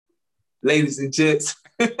Ladies and gents,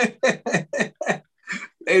 ladies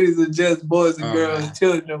and gents, boys and Oh girls, man.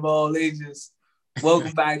 children of all ages,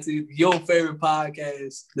 welcome back to your favorite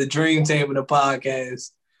podcast, the Dream Team of the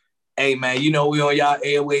podcast. Hey man, you know we on y'all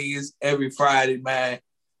airways every Friday, man.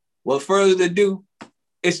 Without further ado,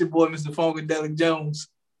 it's your boy, Mr. Funkadelic Jones.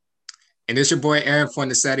 And it's your boy Aaron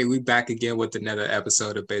Fornasetti. We back again with another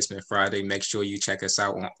episode of Basement Friday. Make sure you check us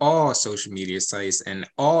out on all social media sites and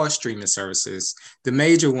all streaming services, the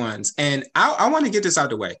major ones. And I want to get this out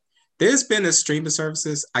of the way. There's been a streaming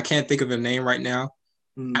services. I can't think of a name right now.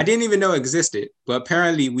 I didn't even know existed, but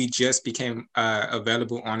apparently we just became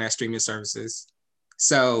available on that streaming services.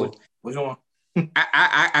 So which one?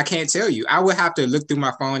 I can't tell you. I would have to look through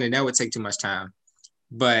my phone, and that would take too much time.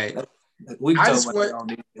 But I just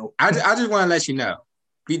want to let you know,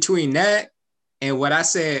 between that and what I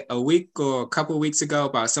said a week or a couple of weeks ago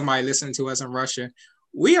about somebody listening to us in Russia,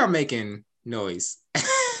 we are making noise.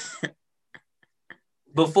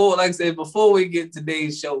 Before we get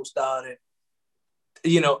today's show started,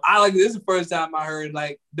 this is the first time I heard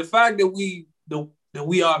the fact that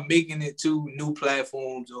we are making it to new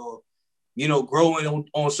platforms or growing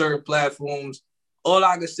on certain platforms. All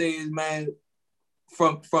I can say is, man,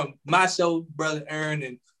 from myself, brother Aaron,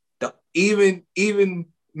 and even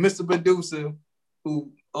Mr. Producer,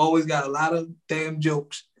 who always got a lot of damn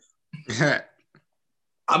jokes. I'm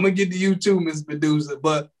gonna get to you too, Mr. Producer.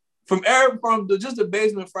 But from Aaron, just the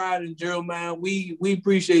Basement Friday and Gerald, man, we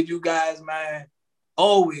appreciate you guys, man.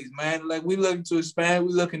 Always, man. Like, we looking to expand,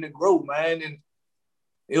 we looking to grow, man. And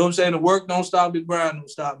you know what I'm saying? The work don't stop, the grind don't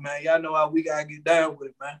stop, man. Y'all know how we gotta get down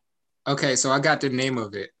with it, man. Okay, so I got the name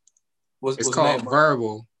of it. It's called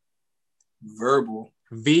Verbal.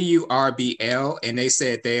 VURBL, and they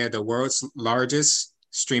said they are the world's largest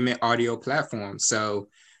streaming audio platform. So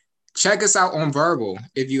check us out on Verbal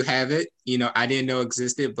if you have it. I didn't know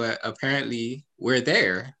existed, but apparently we're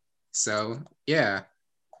there. So yeah.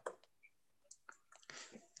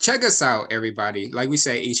 Check us out, everybody. Like we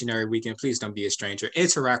say each and every weekend, please don't be a stranger.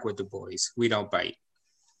 Interact with the boys. We don't bite.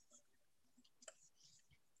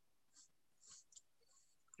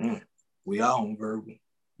 We are on Verbal.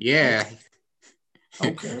 Yeah.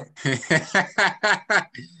 Okay. Okay.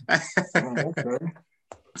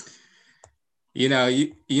 You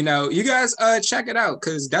guys check it out,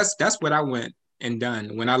 because that's what I went and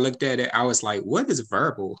done. When I looked at it, I was like, what is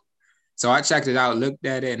Verbal? So I checked it out, looked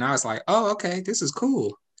at it, and I was like, oh, okay, this is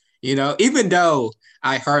cool. Even though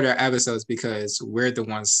I heard our episodes because we're the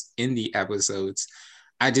ones in the episodes,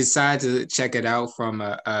 I decided to check it out from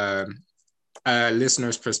a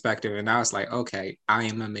listener's perspective, and I was like, okay, I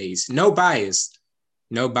am amazed. No bias,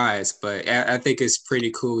 but I think it's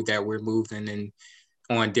pretty cool that we're moving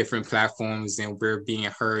on different platforms and we're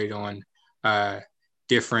being heard on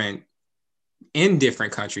different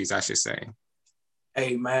countries, I should say.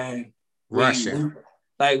 Hey man, Russia.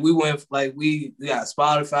 we got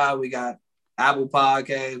Spotify, we got Apple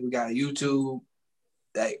Podcasts, we got YouTube.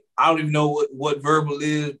 I don't even know what Verbal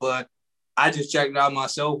is, but I just checked it out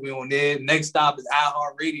myself. We on there. Next stop is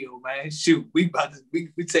iHeartRadio, man. Shoot, we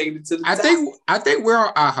taking it to the top. I think we're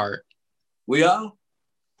on iHeart. We are.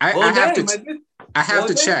 I have to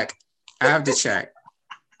check. I have to check.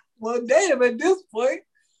 Well, damn, at this point,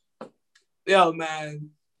 yo,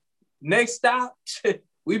 man. Next stop,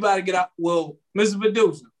 we about to get out. Well, Mr.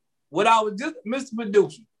 Producer, Mr.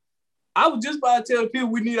 Producer, I was just about to tell people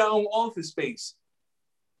we need our own office space.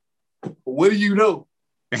 What do you know?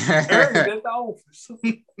 Aaron is at the office.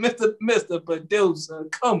 Mr. Producer,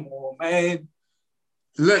 come on, man.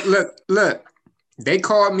 Look. They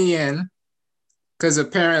called me in because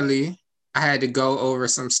apparently I had to go over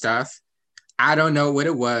some stuff. I don't know what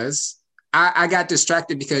it was. I got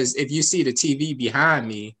distracted because if you see the TV behind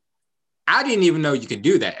me, I didn't even know you could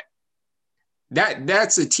do that.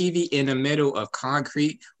 That's a TV in the middle of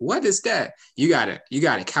concrete. What is that? You got a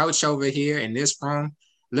couch over here in this room.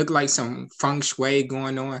 Look like some feng shui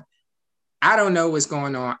going on. I don't know what's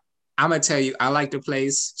going on. I'm gonna tell you, I like the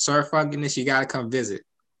place. Sir Funkiness, you gotta come visit.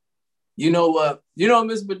 You know what?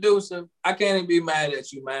 Mr. Producer, I can't even be mad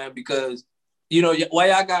at you, man, because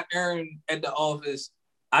while I got Aaron at the office,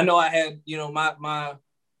 I know I had,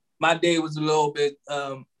 my day was a little bit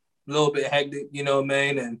hectic,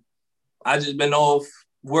 man, and I just been off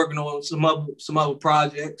working on some other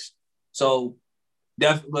projects. So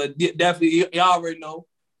definitely, y'all already know.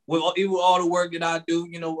 Even all the work that I do,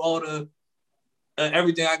 all the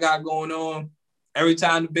everything I got going on. Every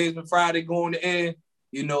time the Basement Friday go on the air,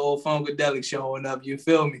 Funkadelic showing up. You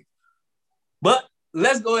feel me? But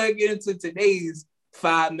let's go ahead and get into today's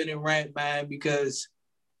 5-minute rant, man, because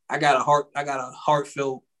I got a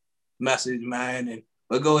heartfelt message, man, and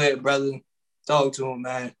But go ahead, brother. Talk to him,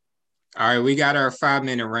 man. All right, we got our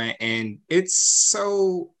 5-minute rant, and it's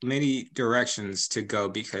so many directions to go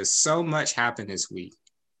because so much happened this week.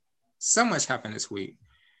 So much happened this week.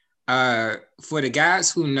 For the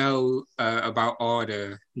guys who know about all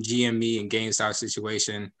the GME and GameStop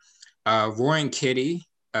situation, Roaring Kitty,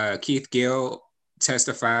 Keith Gill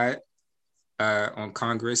testified on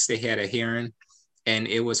Congress. They had a hearing, and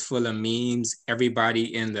it was full of memes.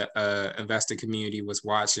 Everybody in the investor community was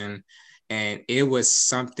watching, and it was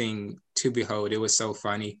something to behold. It was so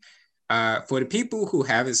funny. For the people who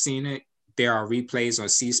haven't seen it, there are replays on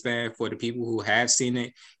C-SPAN. For the people who have seen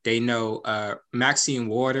it, they know Maxine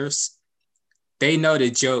Waters. They know the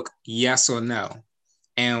joke, yes or no.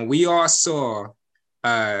 And we all saw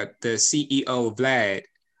the CEO, Vlad,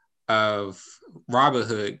 of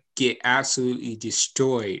Robinhood get absolutely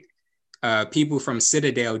destroyed. People from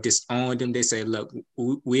Citadel disowned him. They say, look,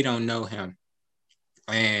 we don't know him.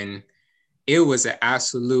 And it was an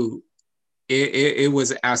absolute, it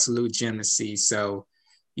was an absolute gem to see. So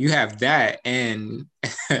you have that. And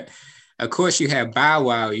of course you have Bow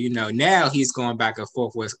Wow, now he's going back and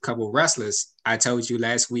forth with a couple of wrestlers. I told you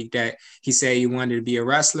last week that he said he wanted to be a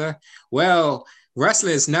wrestler. Well,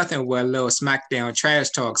 wrestling is nothing but a little SmackDown trash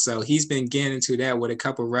talk. So he's been getting into that with a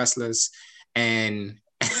couple of wrestlers. And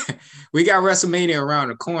we got WrestleMania around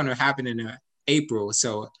the corner happening in April.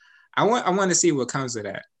 So I want to see what comes of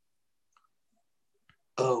that.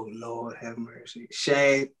 Oh, Lord have mercy.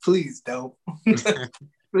 Shad, please don't.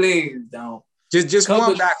 Please don't. Just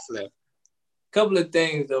one backflip. Couple of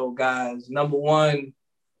things though, guys. Number one,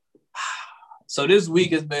 so this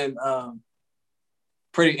week has been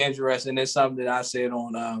pretty interesting. It's something that I said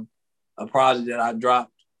on a project that I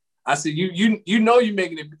dropped. I said you know you're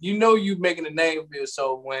making a name for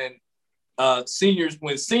yourself when seniors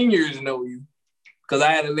know you. Because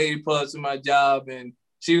I had a lady pull up to my job and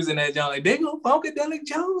she was in that job like, they go Funkadelic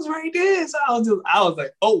Jones right there. So I was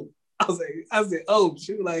like, oh. I said, oh,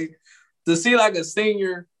 she was like, to see like a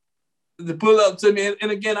senior to pull up to me. And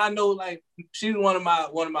again, I know like she's one of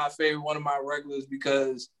my favorite, one of my regulars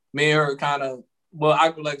because me and her kind of, well, I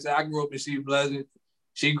grew up in Sheep Pleasant.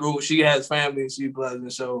 She has family in Sheep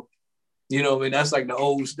Pleasant. So, that's like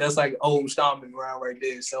old stomping ground right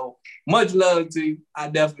there. So much love to you. I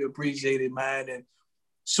definitely appreciate it, man. And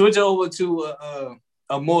switch over to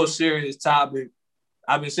a more serious topic.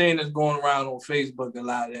 I've been seeing this going around on Facebook a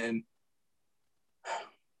lot, and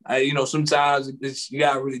sometimes you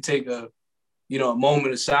gotta really take a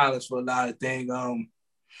moment of silence for a lot of things.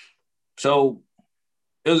 So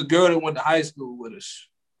there was a girl that went to high school with us.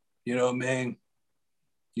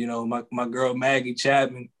 My girl Maggie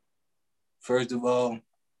Chapman. First of all,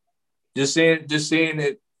 just seeing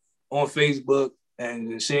it on Facebook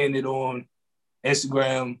and seeing it on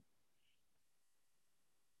Instagram,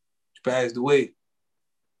 she passed away.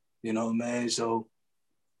 So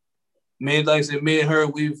like I said, me and her,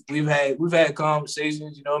 we've had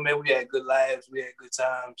conversations, we had good laughs, we had good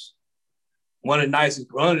times. One of the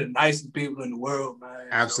nicest people in the world, man.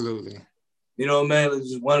 Absolutely. So,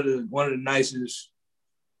 just one of the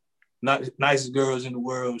nicest girls in the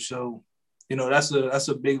world. So, that's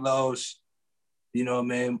a big loss.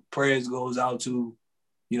 Prayers goes out to,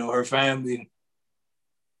 her family.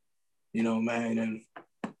 And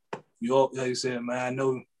you all, like I said, man, I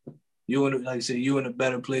know you in a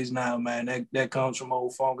better place now, man. That comes from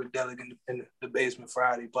old Funkadelic in the Basement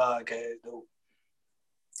Friday podcast, though.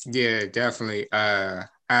 Yeah, definitely. I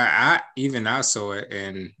saw it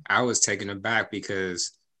and I was taken aback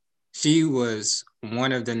because she was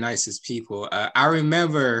one of the nicest people. I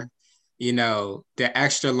remember, the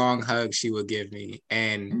extra long hug she would give me,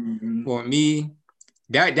 and for me,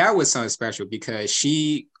 that was something special because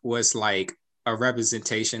she was like a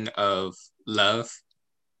representation of love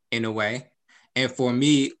in a way. And for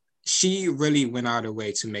me, she really went out of her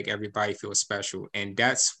way to make everybody feel special. And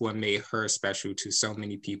that's what made her special to so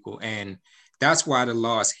many people. And that's why the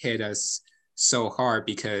loss hit us so hard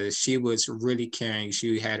because she was really caring.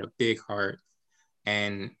 She had a big heart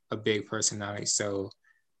and a big personality. So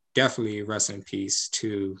definitely rest in peace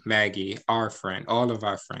to Maggie, our friend, all of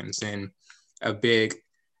our friends, and a big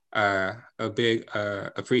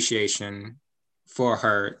appreciation for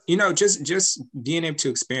her, just being able to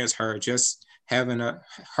experience her, just having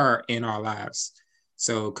her in our lives.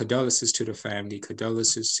 So condolences to the family,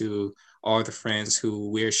 condolences to all the friends who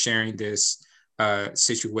we're sharing this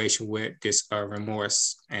situation with, this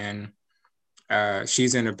remorse, and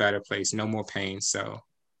she's in a better place, no more pain. So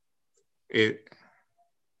it's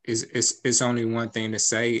only one thing to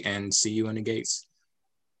say, and see you in the gates.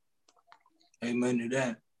 Amen to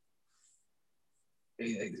that.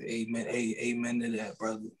 Amen. Hey, amen to that,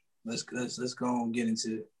 brother. Let's go and get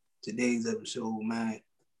into today's episode, man.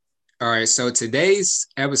 All right, so today's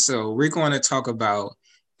episode, we're going to talk about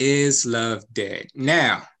Is Love Dead?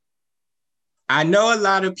 Now, I know a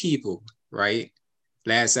lot of people, right?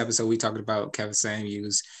 Last episode, we talked about Kevin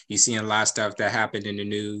Samuels. You seeing a lot of stuff that happened in the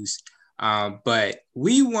news. But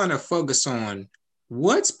we want to focus on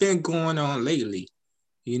what's been going on lately,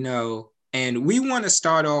 and we want to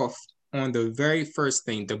start off on the very first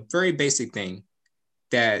thing, the very basic thing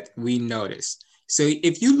that we noticed. So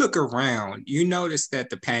if you look around, you notice that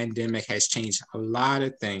the pandemic has changed a lot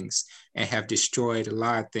of things and have destroyed a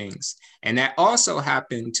lot of things. And that also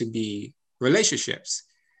happened to be relationships.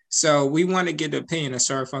 So we want to get the opinion of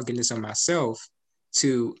Sir Funkiness and myself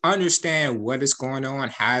to understand what is going on,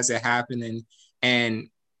 how is it happening, and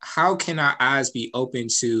how can our eyes be open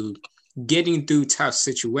to getting through tough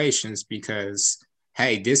situations, because,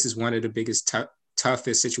 hey, this is one of the biggest,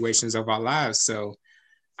 toughest situations of our lives. So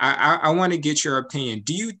I want to get your opinion.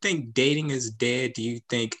 Do you think dating is dead? Do you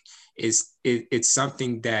think it's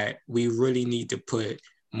something that we really need to put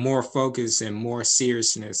more focus and more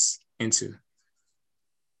seriousness into?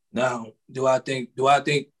 Now, do I think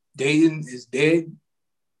dating is dead?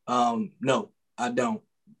 No, I don't.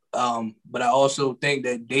 But I also think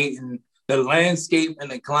that dating, the landscape and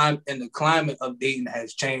the climate of dating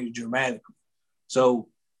has changed dramatically. So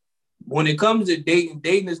when it comes to dating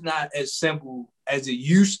is not as simple as it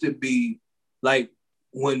used to be, like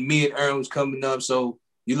when me and Aaron was coming up. So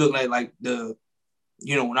you look like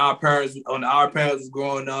when our parents was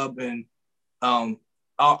growing up, and our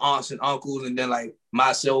aunts and uncles, and then like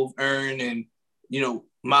myself, Aaron, and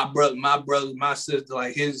my brother, my sister,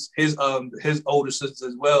 like his older sister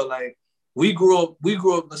as well. Like we grew up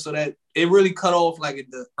so that it really cut off like in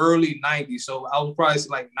the early 90s. So I was probably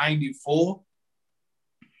like 94.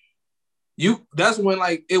 That's when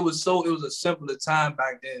like it was a simpler time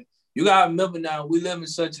back then. You gotta remember now, we live in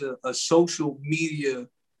such a social media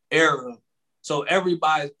era. So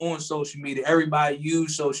everybody's on social media, everybody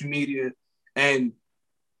use social media. And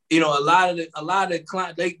a lot of the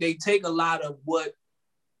clients, they take a lot of what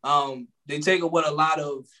a lot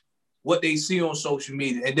of what they see on social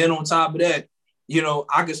media. And then on top of that,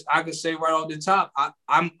 I could say right off the top,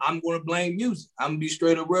 I'm gonna blame music. I'm gonna be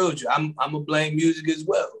straight up real with you. I'm gonna blame music as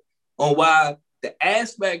well on why the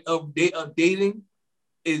aspect of dating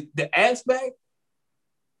is dead.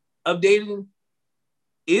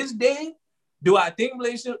 Do I think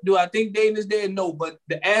dating is dead? No, but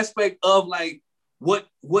the aspect of like what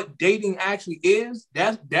dating actually is,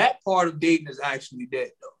 that part of dating is actually dead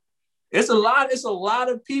though. It's a lot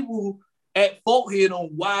of people at fault here on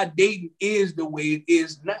why dating is the way it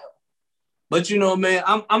is now. But man,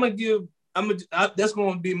 that's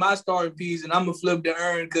gonna be my starting piece, and I'm gonna flip the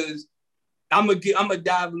Aaron because I'm gonna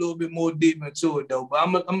dive a little bit more deep into it though. But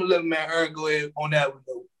I'm gonna let man Aaron go ahead on that one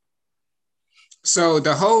though. So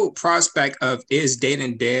the whole prospect of is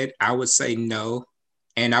dating dead, I would say no.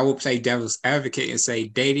 And I will play devil's advocate and say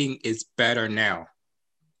dating is better now.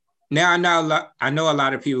 Now I know a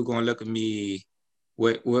lot of people going to look at me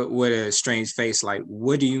with a strange face, like,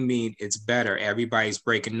 what do you mean it's better? Everybody's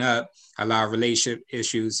breaking up, a lot of relationship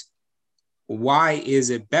issues. Why is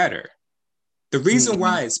it better? The reason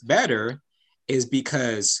why it's better is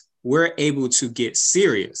because we're able to get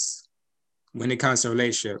serious when it comes to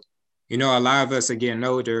relationship. A lot of us are getting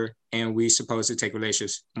older and we're supposed to take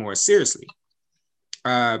relationships more seriously.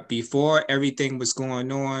 Before everything was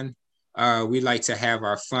going on, we like to have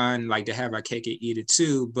our fun, like to have our cake and eat it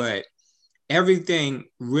too, but everything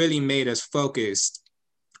really made us focused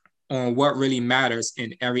on what really matters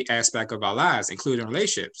in every aspect of our lives, including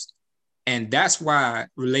relationships. And that's why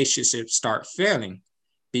relationships start failing,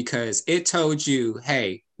 because it told you,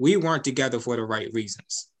 hey, we weren't together for the right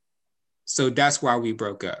reasons. So that's why we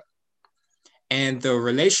broke up. And the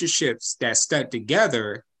relationships that stuck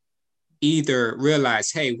together either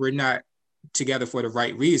realize, hey, we're not together for the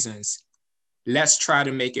right reasons, let's try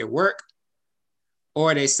to make it work.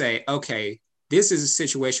 Or they say, okay, this is a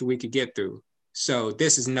situation we could get through, so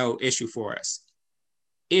this is no issue for us.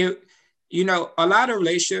 A lot of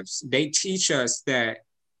relationships, they teach us that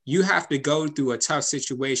you have to go through a tough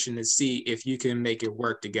situation to see if you can make it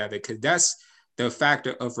work together, because that's the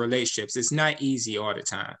factor of relationships. It's not easy all the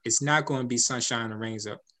time. It's not going to be sunshine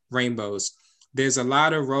and rainbows. There's a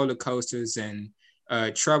lot of roller coasters and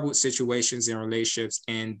troubled situations in relationships.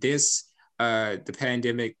 And the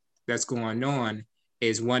pandemic that's going on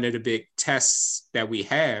is one of the big tests that we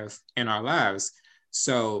have in our lives.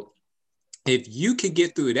 So if you could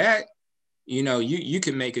get through that, you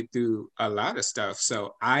can make it through a lot of stuff.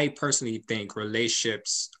 So I personally think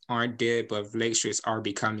relationships aren't dead, but relationships are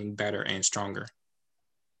becoming better and stronger.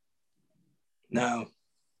 Now,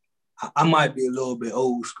 I might be a little bit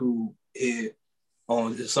old school here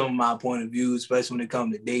on some of my point of view, especially when it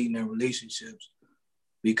comes to dating and relationships.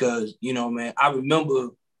 Because, man, I remember,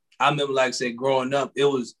 like I said, growing up, it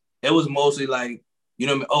was mostly like,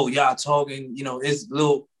 oh, y'all talking, it's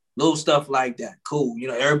little stuff like that. Cool.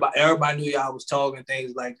 Everybody knew y'all was talking,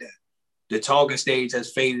 things like that. The talking stage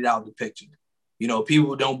has faded out the picture.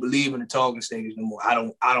 People don't believe in the talking stage no more. I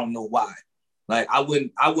don't know why. Like I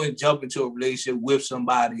wouldn't jump into a relationship with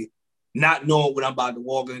somebody not knowing what I'm about to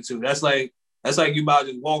walk into. That's like you about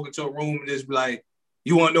to just walk into a room and just be like,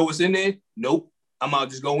 you want to know what's in there? Nope. I'm about to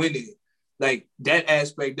just go in there. Like that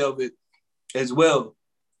aspect of it as well.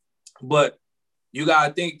 But you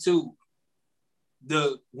gotta think too,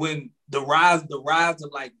 when the rise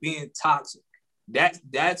of like being toxic, that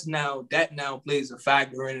now plays a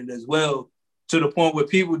factor in it as well, to the point where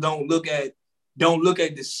people don't look at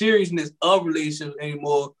the seriousness of relationships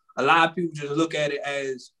anymore. A lot of people just look at it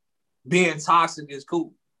as being toxic is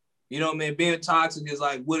cool. You know what I mean? Being toxic is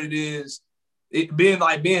like what it is. Being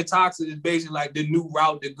toxic is basically like the new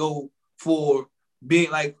route to go for being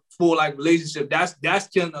like relationship. That's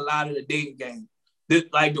killing a lot of the dating game.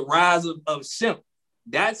 The rise of simp.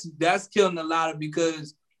 That's killing a lot of,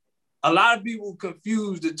 because a lot of people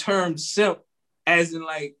confuse the term simp as in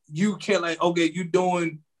like you can like, okay,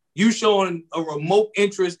 you showing a remote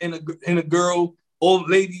interest in a girl or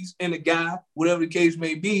ladies in a guy, whatever the case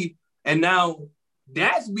may be, and now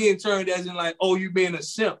that's being turned as in like, oh, you being a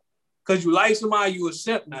simp because you like somebody, you a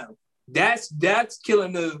simp now. That's now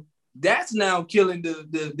killing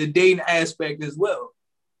the dating aspect as well.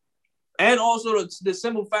 And also the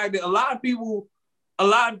simple fact that a lot of people,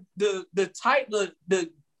 the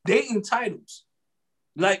dating titles,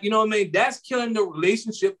 like, you know what I mean? That's killing the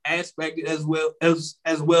relationship aspect as well.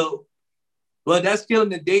 But that's killing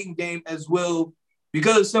the dating game as well,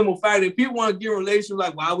 because of the simple fact that people want to get in relationships,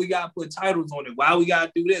 like, why we got to put titles on it? Why we got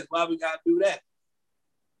to do this? Why we got to do that?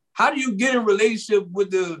 How do you get in a relationship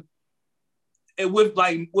with no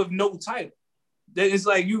title? That it's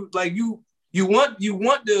like you want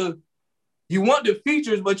the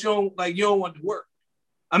features, but you don't want the work.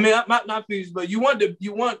 I mean, not features, but you want the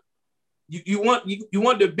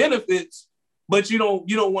benefits, but you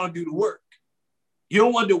don't want to do the work. You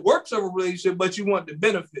don't want the works of a relationship, but you want the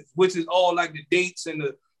benefits, which is all like the dates and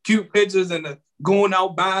the cute pictures and the going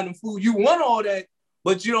out buying the food. You want all that,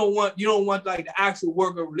 but you don't want like the actual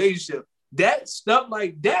work of a relationship. That stuff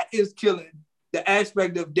like that is killing the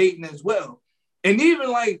aspect of dating as well. And even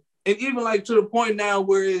like to the point now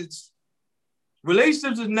where it's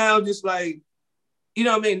relationships is now just like, you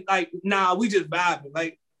know what I mean? Like, nah, we just vibing.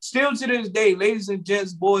 Like, still to this day, ladies and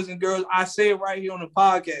gents, boys and girls, I say it right here on the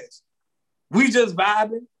podcast. We just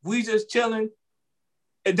vibing. We just chilling.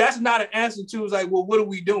 And that's not an answer to, it's like, well, what are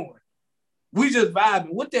we doing? We just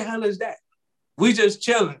vibing. What the hell is that? We just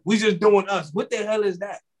chilling. We just doing us. What the hell is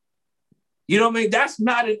that? You know what I mean? That's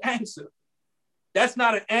not an answer. That's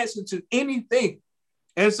not an answer to anything.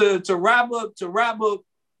 And so to wrap up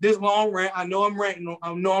this long rant, I know I'm ranting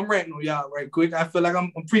on y'all right quick. I feel like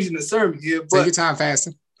I'm preaching a sermon here. But, take your time,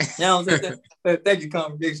 fasting. Thank you,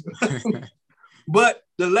 congregation. But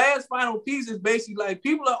the last final piece is basically like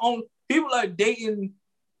people are dating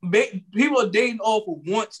off of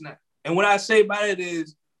wants now. And what I say about it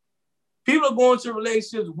is people are going to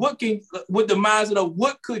relationships with the mindset of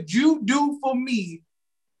what could you do for me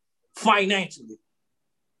financially?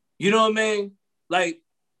 You know what I mean? Like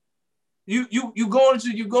you go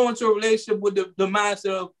into a relationship with the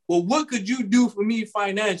mindset of, well, what could you do for me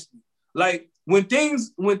financially? Like when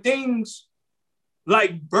things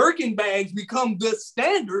like Birkin bags become the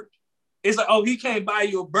standard, it's like, oh, he can't buy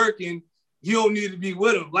you a Birkin, you don't need to be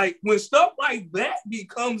with him. Like when stuff like that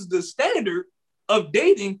becomes the standard of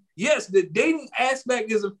dating, yes, the dating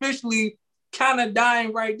aspect is officially kind of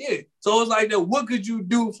dying right there. So it's like that, what could you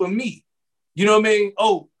do for me? You know what I mean?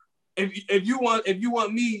 Oh, if you want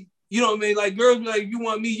me, you know what I mean? Like girls be like, if you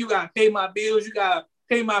want me, you gotta pay my bills, you gotta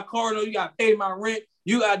pay my car note, you gotta pay my rent,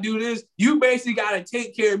 you gotta do this. You basically gotta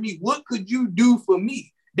take care of me. What could you do for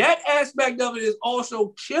me? That aspect of it is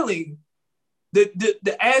also killing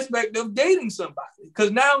the aspect of dating somebody.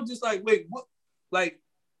 Because now it's just like, wait, what? Like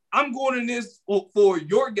I'm going in this for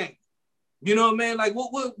your game. You know what I mean? Like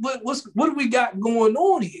what do we got going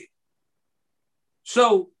on here?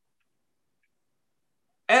 So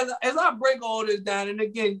as I break all this down, and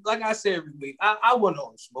again, like I said every week, I want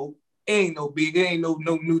all the smoke. It ain't no big, it ain't no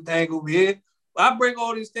new thing over here. I break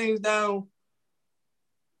all these things down.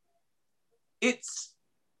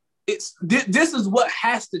 this is what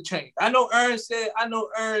has to change. I know Aaron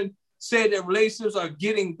said that relationships are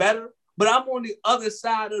getting better, but I'm on the other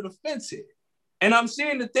side of the fence here. And I'm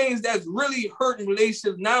seeing the things that's really hurting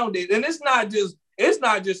relationships nowadays. And it's not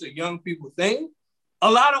just a young people thing. A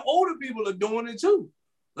lot of older people are doing it too.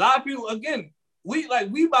 A lot of people, again, we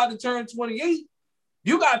about to turn 28.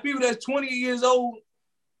 You got people that's 20 years old.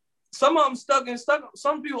 Some of them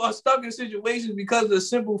some people are stuck in situations because of the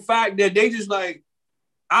simple fact that they just like,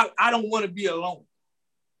 I don't want to be alone.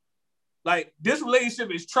 Like, this relationship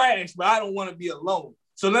is trash, but I don't want to be alone.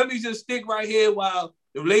 So let me just stick right here while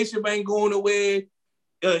the relationship ain't going away.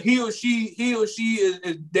 He or she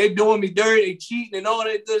is they doing me dirty, they cheating and all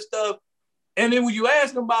that good stuff. And then when you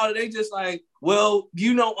ask them about it, they just like, well,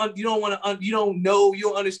 you don't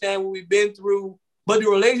understand what we've been through. But the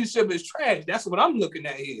relationship is trash. That's what I'm looking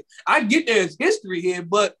at here. I get there's history here,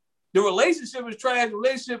 but the relationship is trash. The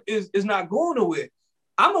relationship is not going nowhere.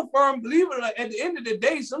 I'm a firm believer that at the end of the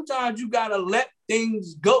day, sometimes you gotta let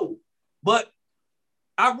things go. But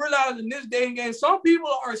I realize in this day and game, some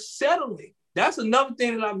people are settling. That's another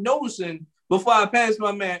thing that I'm noticing before I pass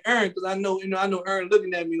my man Aaron, because I know Aaron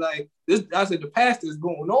looking at me like this. I said the pastor is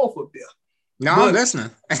going off up there. No, I'm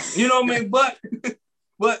listening. You know what I mean? But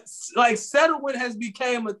like settlement has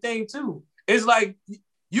become a thing too. It's like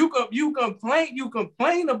you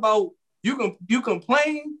complain about you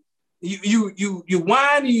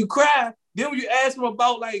whine and you cry. Then when you ask them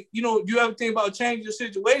about, like, do you ever think about changing the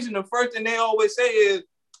situation? The first thing they always say is,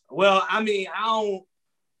 well, I mean, I don't.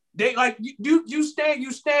 They like you stand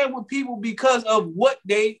with people because of what?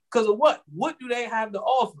 What do they have to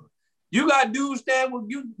offer? You got dudes stand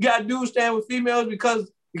with females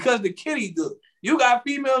because the kitty good. You got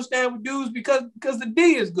females stand with dudes because the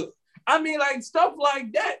D is good. I mean, like, stuff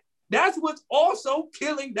like that. That's what's also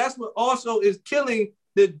killing. That's what also is killing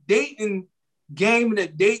the dating game and the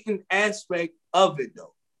dating aspect of it,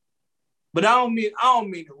 though. But I don't mean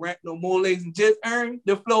to rant no more, ladies and gents. Aaron,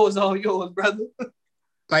 the floor is all yours, brother.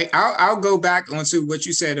 Like, I'll go back onto what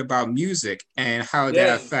you said about music and how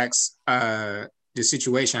that affects the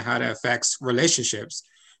situation, how that affects relationships.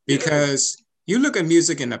 Because you look at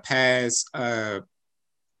music in the past,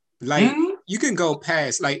 you can go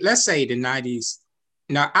past, like, let's say the 90s.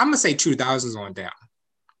 Now, I'm going to say 2000s on down.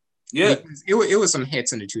 Yeah. It was some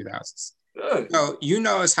hits in the 2000s. Good. So you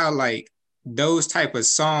notice how, like, those type of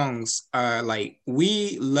songs, like,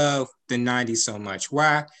 we love the 90s so much.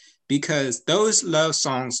 Why? Because those love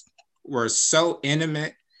songs were so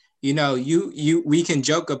intimate. We can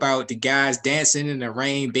joke about the guys dancing in the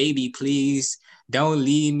rain, baby, please don't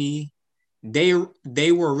leave me.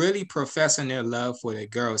 They were really professing their love for the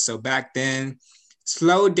girl. So back then,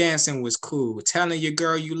 slow dancing was cool. Telling your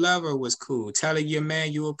girl you love her was cool. Telling your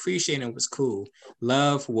man you appreciate him was cool.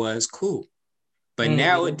 Love was cool. But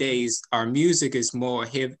nowadays, our music is more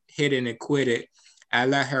hit and quit. I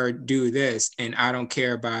let her do this and I don't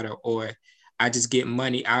care about her, or I just get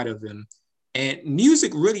money out of him. And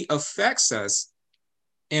music really affects us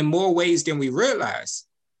in more ways than we realize.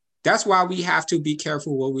 That's why we have to be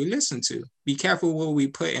careful what we listen to. Be careful what we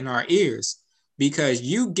put in our ears, because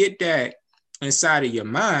you get that inside of your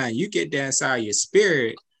mind, you get that inside of your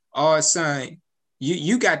spirit. All of a sudden,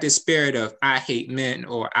 you got this spirit of I hate men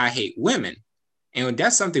or I hate women. And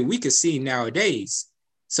that's something we could see nowadays.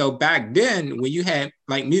 So back then, when you had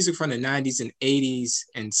like music from the 90s and 80s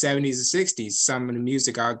and 70s and 60s, some of the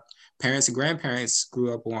music our parents and grandparents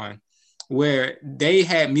grew up on, where they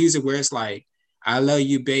had music where it's like, I love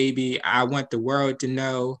you, baby. I want the world to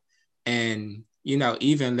know. And,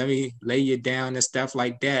 even let me lay you down and stuff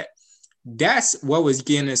like that. That's what was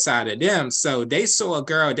getting inside of them. So they saw a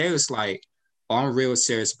girl, they was like, oh, I'm real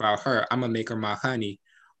serious about her. I'm going to make her my honey.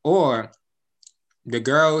 Or the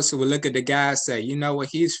girls who would look at the guy and say, you know what,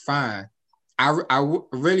 he's fine. I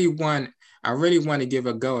really want to give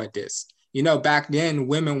a go at this. Back then,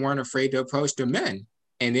 women weren't afraid to approach the men.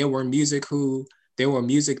 And there were music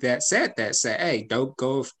that said, hey,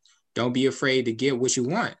 don't be afraid to get what you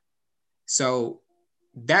want. So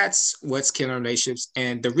that's what's killing relationships.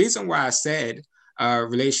 And the reason why I said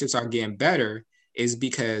relationships are getting better is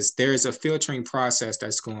because there's a filtering process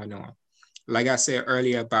that's going on. Like I said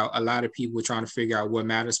earlier about a lot of people trying to figure out what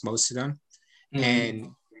matters most to them. Mm-hmm. And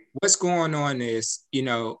what's going on is,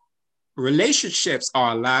 relationships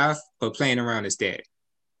are alive, but playing around is dead.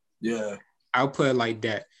 Yeah. I'll put it like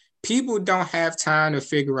that. People don't have time to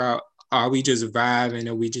figure out, are we just vibing?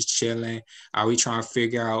 Are we just chilling? Are we trying to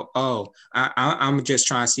figure out, I'm just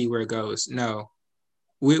trying to see where it goes? No,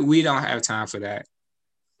 we don't have time for that.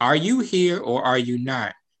 Are you here or are you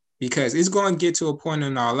not? Because it's going to get to a point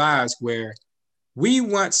in our lives where We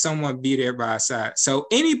want someone to be there by our side. So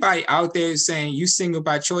anybody out there saying you single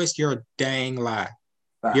by choice, you're a dang lie.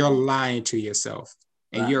 Right. You're lying to yourself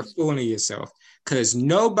and Right. you're fooling yourself because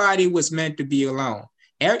nobody was meant to be alone.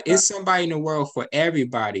 It's somebody in the world for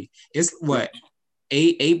everybody. It's what,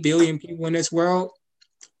 8 billion people in this world?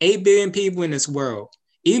 8 billion people in this world.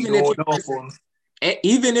 Even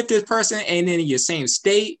if this person ain't in your same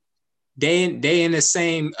state, they in the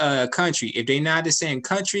same country. If they're not the same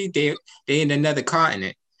country, they in another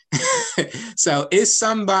continent. So it's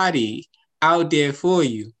somebody out there for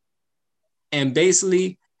you. And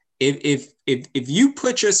basically, if you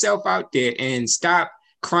put yourself out there and stop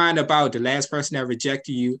crying about the last person that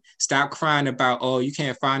rejected you, stop crying about, oh, you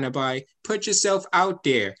can't find nobody, put yourself out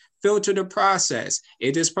there, filter the process.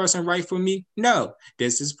 Is this person right for me? No.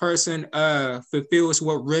 Does this person fulfills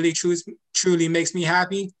what really truly makes me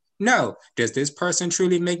happy? No. Does this person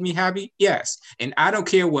truly make me happy? Yes. And I don't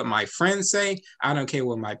care what my friends say. I don't care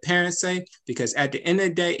what my parents say, because at the end of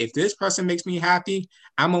the day, if this person makes me happy,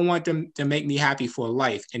 I'm going to want them to make me happy for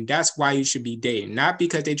life. And that's why you should be dating. Not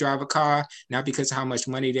because they drive a car, not because of how much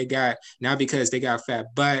money they got, not because they got a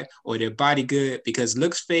fat butt or their body good, because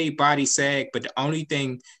looks fade, body sag. But the only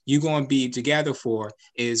thing you're going to be together for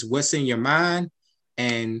is what's in your mind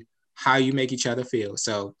and how you make each other feel.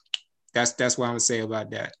 So that's what I'm going to say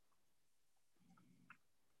about that.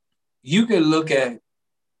 You can look at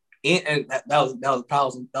it, and that was a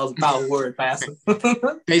powerful word, Pastor.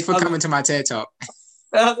 Thanks for coming to my TED Talk.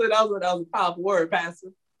 That was a powerful word, Pastor.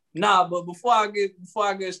 Nah, but before I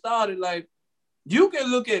get started, like, you can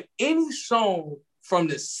look at any song from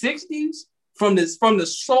the 60s, from the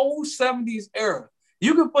soul 70s era.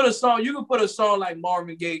 You can put a song like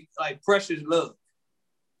Marvin Gaye, like Precious Love.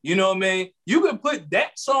 You know what I mean? You can put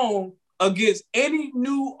that song against any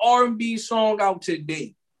new R&B song out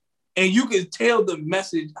today, and you can tell the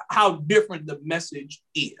message, how different the message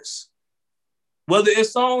is. Whether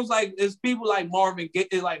it's songs like, it's people like Marvin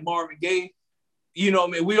Gaye, you know what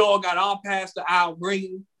I mean? We all got our pastor, Al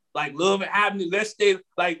Green, like Love and Happiness, Let's Stay,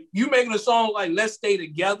 like, you making a song like Let's Stay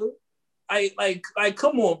Together. Like,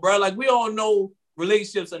 come on, bro. Like, we all know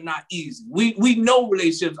relationships are not easy. We know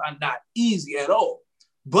relationships are not easy at all.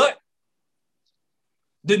 But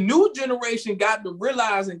the new generation got to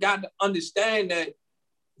realize and got to understand that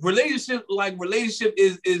relationship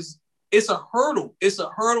is it's a hurdle. It's a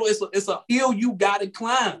hurdle. It's a hill you got to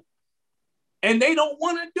climb. And they don't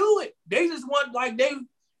want to do it. They just want, like,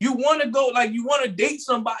 you want to go, like, you want to date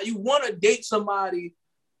somebody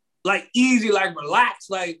like easy, like relax.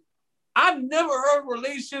 Like, I've never heard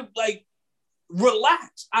relationship like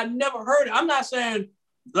relax. I never heard it. I'm not saying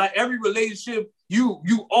like every relationship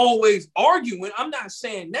you always arguing. I'm not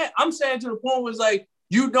saying that. I'm saying to the point where it's like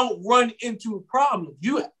you don't run into problems.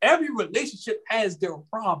 Every relationship has their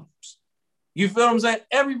problems. You feel what I'm saying?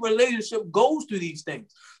 Every relationship goes through these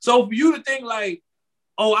things. So for you to think like,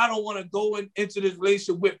 oh, I don't want to go into this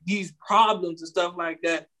relationship with these problems and stuff like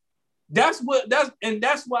that. That's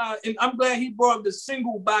why, and I'm glad he brought up the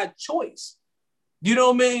single by choice. You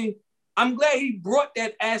know what I mean? I'm glad he brought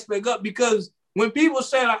that aspect up, because when people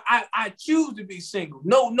say, like, I choose to be single.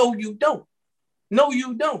 No, you don't. No,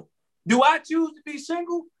 you don't. Do I choose to be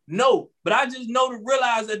single? No, but I just know to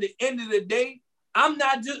realize at the end of the day, I'm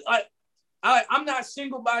not just like, I'm not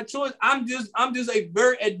single by choice. I'm just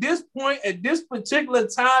at this point, at this particular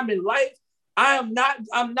time in life, I'm not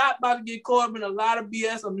about to get caught up in a lot of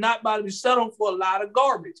BS. I'm not about to be settled for a lot of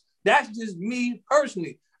garbage. That's just me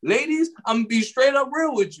personally. Ladies, I'm gonna be straight up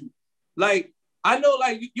real with you. Like, I know,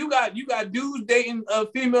 like, you got dudes dating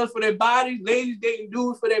females for their bodies, ladies dating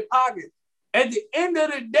dudes for their pockets. At the end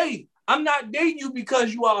of the day, I'm not dating you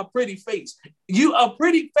because you are a pretty face. A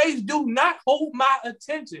pretty face do not hold my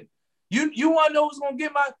attention. You want to know what's gonna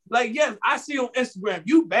get my, like, yes, I see on Instagram,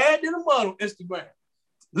 you bad than a mud on Instagram.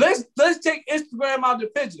 Let's take Instagram out of the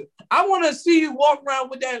picture. I want to see you walk around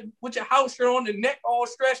with your house shirt on, the neck all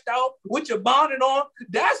stretched out, with your bonnet on.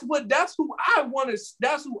 That's who I want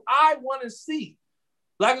to see.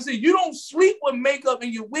 Like I said, you don't sleep with makeup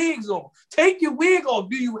and your wigs on. Take your wig off.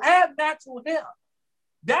 Do you have natural hair?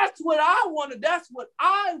 That's what I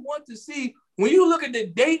want to see when you look at the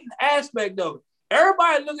dating aspect of it.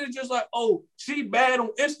 Everybody looking at just like, oh, she bad on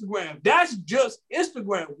Instagram. That's just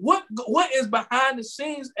Instagram. What is behind the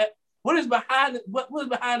scenes? What is behind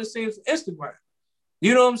the scenes of Instagram?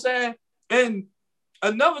 You know what I'm saying? And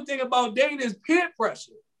another thing about dating is peer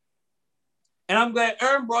pressure. And I'm glad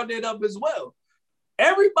Aaron brought that up as well.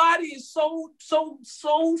 Everybody is so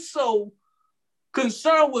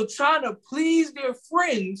concerned with trying to please their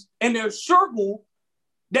friends and their circle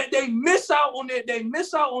that they miss out on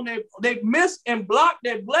they miss and block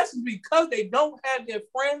their blessings because they don't have their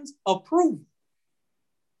friends' approval.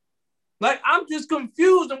 Like, I'm just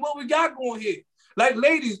confused on what we got going here. Like,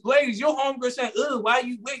 ladies, your homegirl saying, why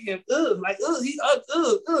you with him? Like, he,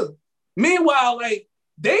 Meanwhile, like,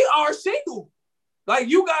 they are single. Like,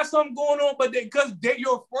 you got something going on, but because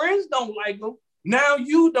your friends don't like them, now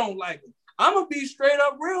you don't like them. I'm going to be straight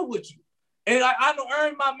up real with you. And I don't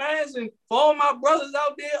earn my mans, and for all my brothers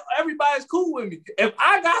out there, everybody's cool with me. If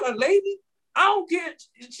I got a lady, I don't care.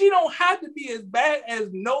 She don't have to be as bad as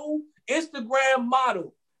no Instagram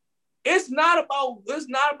model. It's not about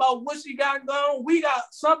what she got going. We got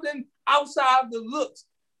something outside the looks.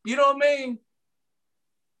 You know what I mean?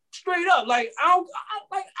 Straight up, like I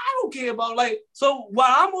don't care about, like, so while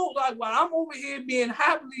I'm over here being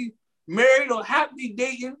happily married or happily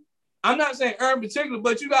dating, I'm not saying her in particular,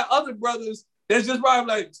 but you got other brothers that's just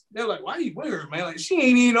probably like, they're like, why you with her, man? Like, she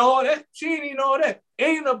ain't even all that.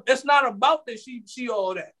 It's not about that she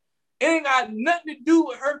all that. It ain't got nothing to do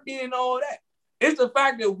with her being all that. It's the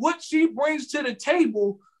fact that what she brings to the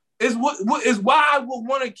table is what is why I would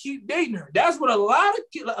want to keep dating her. That's what a lot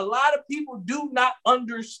of people do not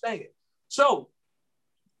understand. So,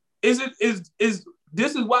 is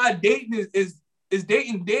this is why dating is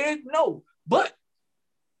dating dead? No, but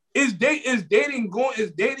is dating going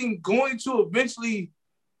to eventually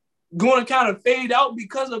going to kind of fade out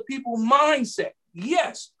because of people's mindset?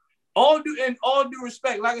 Yes. All due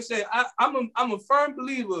respect, like I said, I'm a firm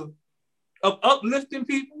believer of uplifting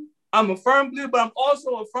people. I'm a firm believer, but I'm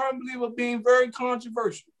also a firm believer of being very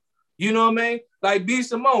controversial. You know what I mean? Like B.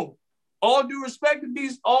 Simone. All due respect to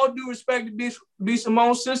B.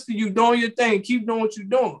 Simone's sister. You doing your thing. Keep doing what you're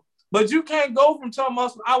doing. But you can't go from talking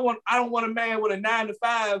about I don't want a man with a 9 to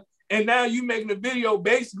 5, and now you making a video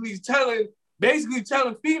basically telling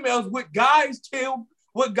females what guys tell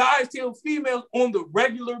females on the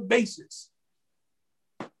regular basis.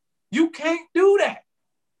 You can't do that.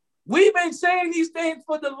 We've been saying these things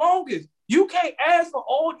for the longest. You cannot ask for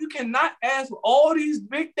all these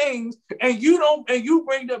big things, and you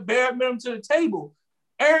bring the bare minimum to the table.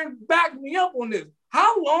 Aaron, back me up on this.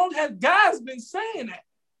 How long have guys been saying that?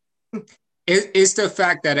 It's the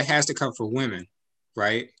fact that it has to come from women,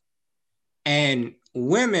 right? And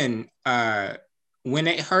women, when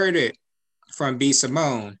they heard it from B.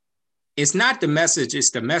 Simone, it's not the message,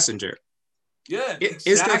 it's the messenger. Yeah,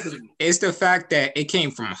 exactly. It's the fact that it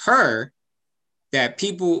came from her that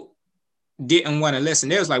people didn't want to listen.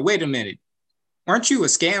 They was like, wait a minute, weren't you a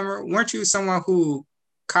scammer? Weren't you someone who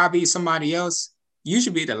copied somebody else? You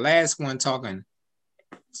should be the last one talking.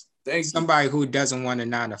 Somebody who doesn't want a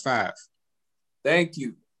 9 to 5. Thank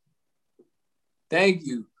you.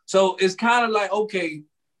 So it's kind of like, okay,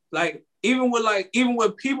 like even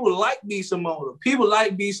with people like B. Simone,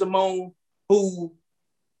 who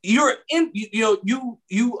you are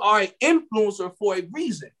an influencer for a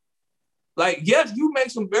reason. Like, yes, you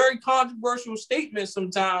make some very controversial statements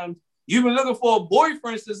sometimes. You've been looking for a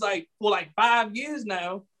boyfriend for 5 years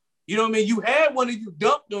now. You know what I mean? You had one and you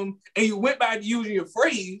dumped them, and you went back to using your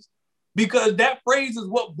phrase because that phrase is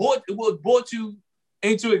what brought you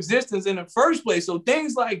into existence in the first place. So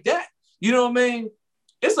things like that, you know what I mean?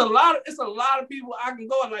 It's a lot of people I can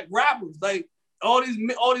go at, like rappers, like all these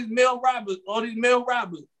male rappers.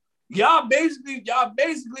 Y'all basically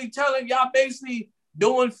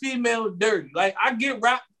doing females dirty. Like, I get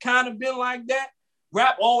rap kind of been like that.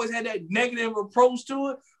 Rap always had that negative approach to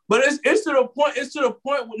it, but it's to the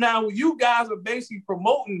point now where you guys are basically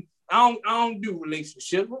promoting. I don't do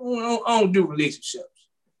relationships. I don't do relationships.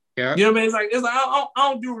 Yeah. You know what I mean? It's like I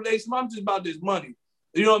don't do relationships. I'm just about this money.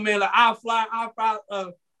 You know what I mean? Like, I fly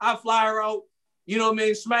her out. You know what I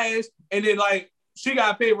mean? Smash, and then like she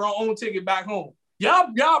got to pay her own ticket back home.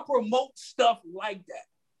 Y'all promote stuff like that.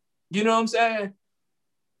 You know what I'm saying?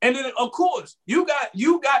 And then, of course, you got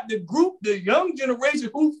the group, the young generation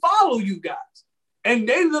who follow you guys. And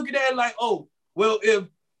they look at that like, oh, well, if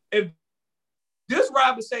this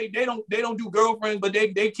rapper say they don't do girlfriends, but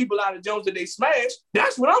they keep a lot of Jones that they smash,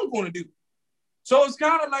 that's what I'm going to do. So it's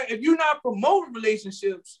kind of like, if you're not promoting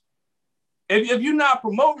relationships, then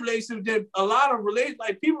a lot of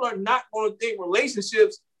people are not going to think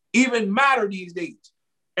relationships even matter these days.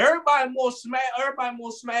 Everybody more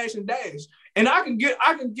smash and dash. And I can get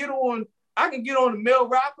on the male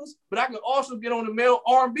rappers, but I can also get on the male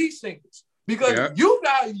R&B singers. Because you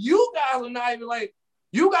guys are not even like,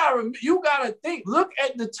 you gotta think, look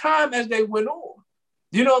at the time as they went on.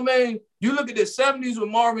 You know what I mean? You look at the 70s with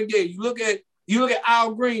Marvin Gaye, you look at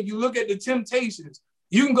Al Green, you look at the Temptations.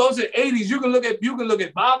 You can go to the 80s, you can look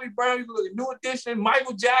at Bobby Brown, you can look at New Edition,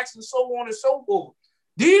 Michael Jackson, so on and so forth.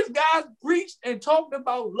 These guys preached and talked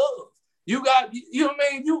about love. You got, you know what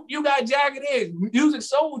I mean? You got Jagged Edge, Music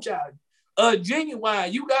Soul Child,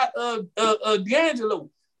 Genuine. You got D'Angelo.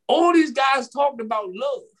 All these guys talked about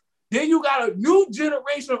love. Then you got a new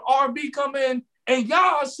generation of R&B come in, and y'all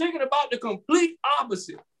are singing about the complete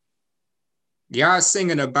opposite. Y'all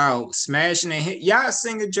singing about smashing and hit. Y'all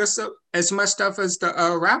singing just as much stuff as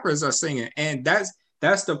the rappers are singing, and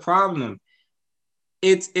that's the problem.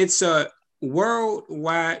 It's a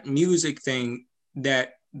worldwide music thing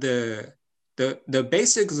that the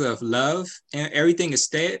basics of love and everything is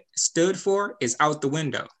stood for is out the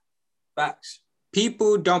window. Facts.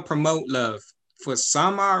 People don't promote love for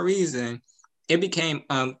some odd reason. It became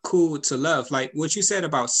cool to love, like what you said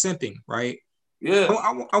about simping, right? Yeah.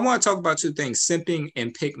 I want to talk about two things: simping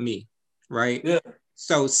and pick me, right? Yeah.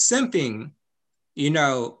 So simping, you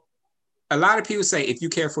know, a lot of people say if you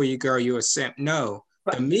care for your girl, you're a simp. No,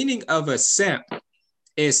 the meaning of a simp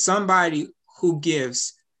is somebody who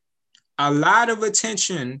gives a lot of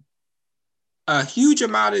attention, a huge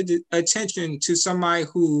amount of attention to somebody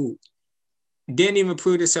who didn't even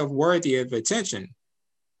prove themselves worthy of attention.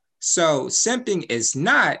 So simping is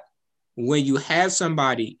not when you have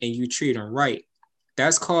somebody and you treat them right.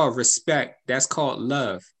 That's called respect. That's called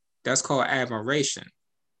love. That's called admiration.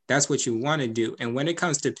 That's what you want to do. And when it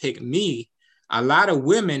comes to pick me, a lot of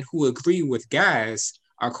women who agree with guys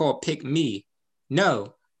are called pick me.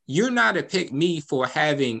 No, you're not a pick me for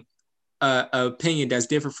having an opinion that's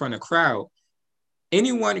different from the crowd.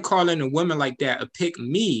 Anyone calling a woman like that a pick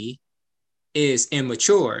me is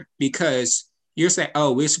immature because you're saying,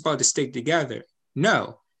 oh, we're supposed to stick together.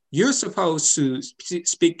 No, you're supposed to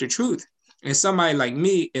speak the truth. And somebody like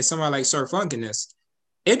me and somebody like Sir Funkiness,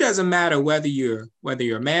 it doesn't matter whether you're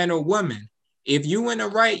a man or woman. If you in the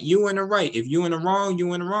right, you in the right. If you in the wrong,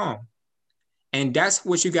 you in the wrong. And that's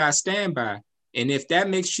what you gotta stand by. And if that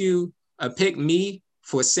makes you a pick me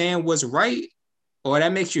for saying what's right, or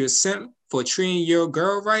that makes you a simp for treating your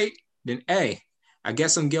girl right, then hey, I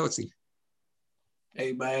guess I'm guilty.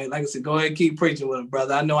 Hey man, like I said, go ahead and keep preaching with him,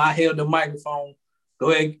 brother. I know I held the microphone.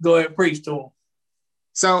 Go ahead and preach to him.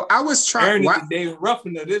 So I was trying. Ernie David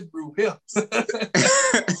Ruffin of this group here.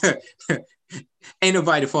 Ain't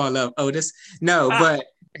nobody fall in love, Otis. No,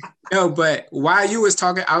 but while you was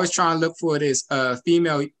talking, I was trying to look for this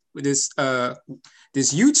female, this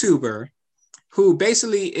YouTuber who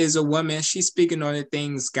basically is a woman. She's speaking on the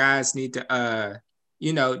things guys need to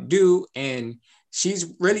do, and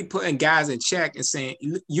she's really putting guys in check and saying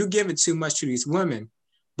you giving too much to these women.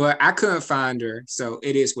 But I couldn't find her, so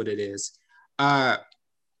it is what it is.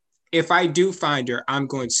 If I do find her, I'm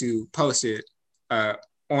going to post it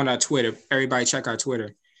on our Twitter. Everybody check our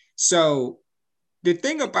Twitter. So the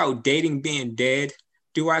thing about dating being dead,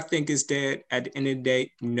 do I think it's dead at the end of the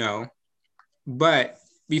day? No. But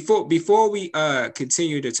before we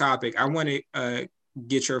continue the topic, I want to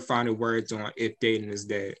get your final words on if dating is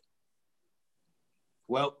dead.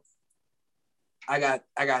 Well, I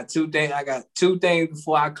got two things. I got two things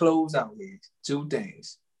before I close out here. Two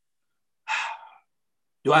things.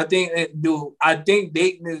 Do I think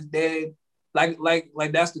dating is dead? Like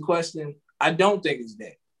that's the question. I don't think it's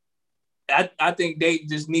dead. I think dating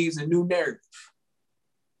just needs a new narrative.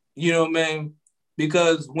 You know what I mean?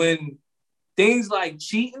 Because when things like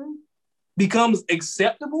cheating becomes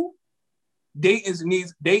acceptable, dating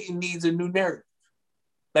needs a new narrative.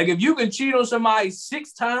 Like if you can cheat on somebody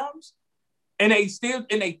 6 times and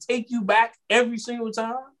they take you back every single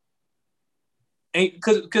time, and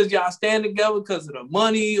because y'all stand together because of the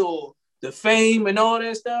money or the fame and all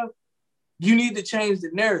that stuff, you need to change the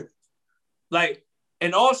narrative. Like,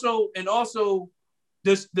 and also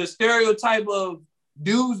the stereotype of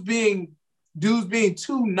dudes being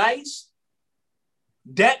too nice,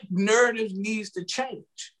 that narrative needs to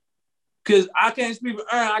change. Because I can't speak for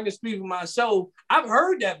Aaron, I can speak for myself. I've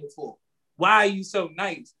heard that before. Why are you so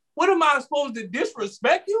nice? What am I supposed to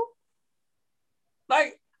disrespect you?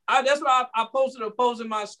 Like, that's why I posted a post in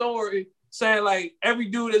my story saying, like, every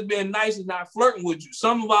dude that's been nice is not flirting with you.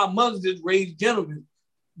 Some of our mothers just raised gentlemen.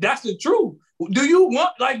 That's the truth. Do you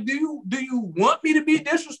want me to be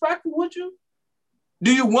disrespectful with you?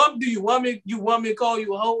 Do you want me to call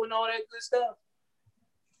you a hoe and all that good stuff?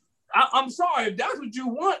 I'm sorry, if that's what you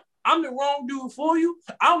want, I'm the wrong dude for you.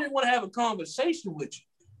 I don't even want to have a conversation with you.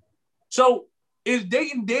 So is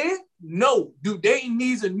dating dead? No. Do dating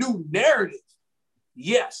needs a new narrative?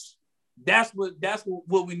 Yes. That's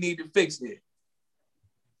what we need to fix there.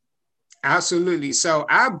 Absolutely. So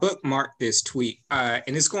I bookmarked this tweet, and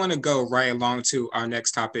it's going to go right along to our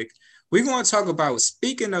next topic. We're going to talk about,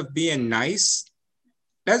 speaking of being nice,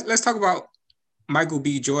 let's talk about Michael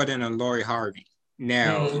B. Jordan and Lori Harvey.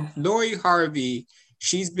 Now, Lori Harvey,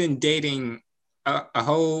 she's been dating a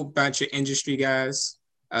whole bunch of industry guys,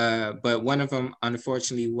 but one of them,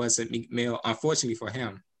 unfortunately, wasn't Meek Mill. Unfortunately for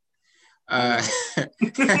him. I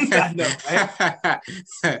know,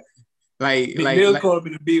 right? like Mill called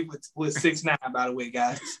me to be with 6ix9ine, by the way,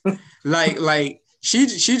 guys. like she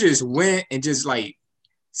just went and just like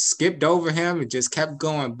skipped over him and just kept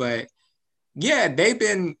going. But yeah, they've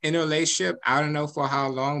been in a relationship. I don't know for how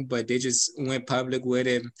long, but they just went public with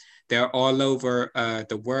it. They're all over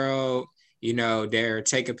the world. You know, they're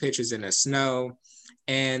taking pictures in the snow.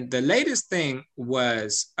 And the latest thing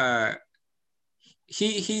was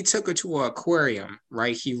he took her to an aquarium,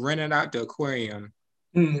 right? He rented out the aquarium.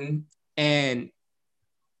 Mm-hmm. And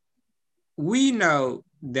we know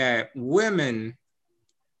that women,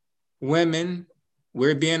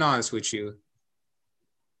 we're being honest with you,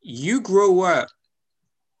 you grew up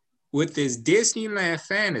with this Disneyland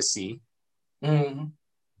fantasy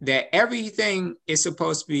that everything is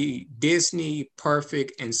supposed to be Disney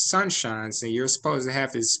perfect and sunshines, and you're supposed to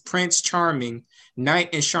have this Prince Charming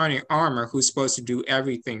knight in shining armor who's supposed to do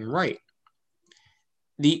everything right.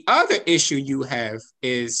 The other issue you have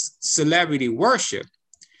is celebrity worship,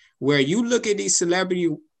 where you look at these celebrity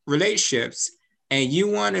relationships and you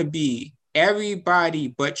want to be everybody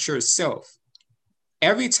but yourself.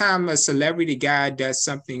 Every time a celebrity guy does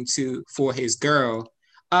something for his girl,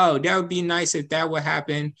 oh, that would be nice if that would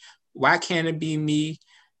happen. Why can't it be me?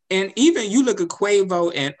 And even you look at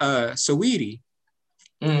Quavo and Saweetie,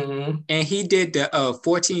 and he did the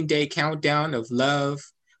 14-day countdown of love,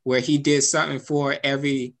 where he did something for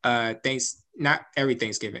every not every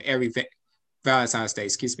Thanksgiving, every Valentine's Day,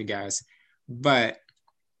 excuse me, guys. But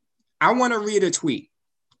I want to read a tweet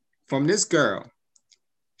from this girl,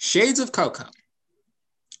 Shades of Coco.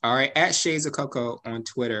 All right, at Shades of Coco on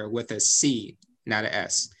Twitter with a C, not an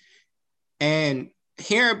S. And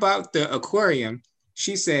hearing about the aquarium,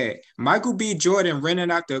 she said, Michael B. Jordan rented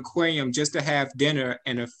out the aquarium just to have dinner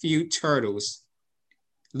and a few turtles.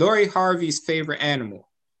 Lori Harvey's favorite animal.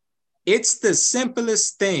 It's the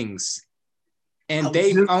simplest things. And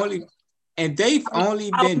they've only been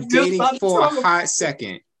dating for a hot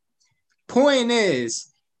second. Point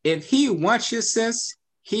is, if he wants your sis,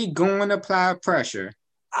 he going to apply pressure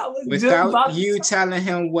without you telling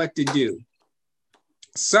him what to do.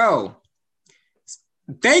 So,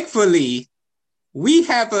 thankfully, we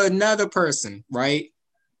have another person, right?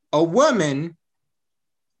 A woman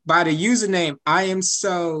by the username I am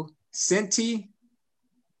so Senti.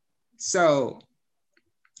 So,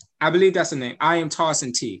 I believe that's her name. I am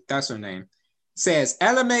tossing T. That's her name. Says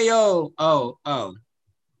LMAO.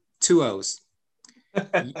 2 O's.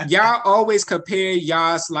 Y'all always compare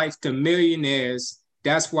y'all's life to millionaires.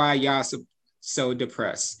 That's why y'all so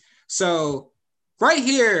depressed. So right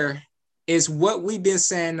here is what we've been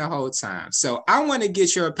saying the whole time. So I want to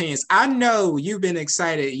get your opinions. I know you've been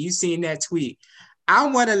excited. You seen that tweet. I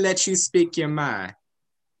want to let you speak your mind.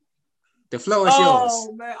 The floor is yours.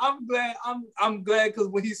 Oh man, I'm glad because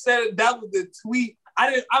when he said it, that was the tweet. I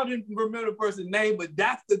didn't remember the person's name, but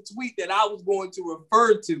that's the tweet that I was going to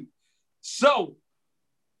refer to. So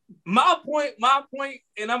my point,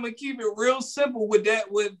 and I'm gonna keep it real simple with that.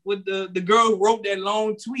 With the girl who wrote that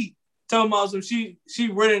long tweet talking about some he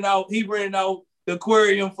rented out the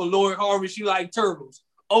aquarium for Lori Harvey. She liked turtles.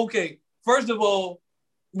 Okay, first of all,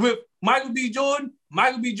 with Michael B. Jordan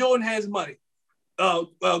has money.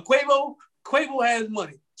 Quavo has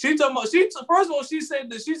money. She talking about first of all, she said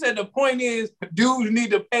the point is dudes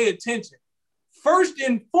need to pay attention. First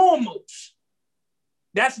and foremost,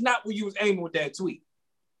 that's not where you was aiming with that tweet.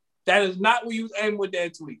 That is not where you was aiming with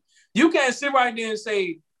that tweet. You can't sit right there and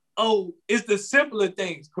say, oh, it's the simpler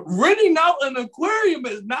things. Renting out an aquarium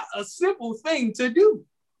is not a simple thing to do.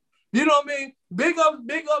 You know what I mean? Big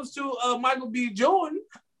ups to Michael B. Jordan.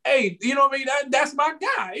 Hey, you know what I mean? That's my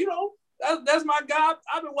guy, you know. That's my guy.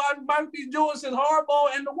 I've been watching Michael B. Jordan since Hardball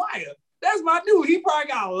and The Wire. That's my dude. He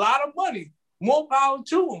probably got a lot of money. More power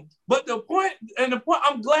to him. But the point,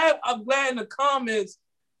 I'm glad in the comments,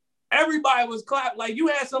 everybody was clapping. Like, you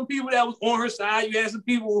had some people that was on her side. You had some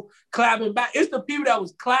people clapping back. It's the people that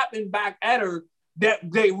was clapping back at her that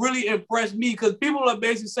they really impressed me, because people are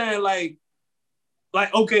basically saying like,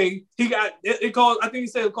 okay, he got it cost. I think he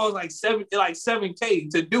said it cost like $7K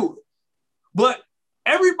to do it, but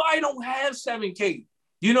everybody don't have $7K.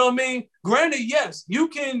 You know what I mean? Granted, yes, you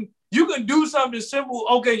can do something simple.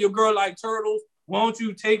 Okay, your girl like turtles. Why don't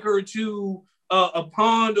you take her to a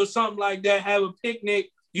pond or something like that? Have a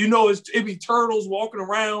picnic. You know, it be turtles walking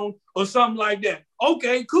around or something like that.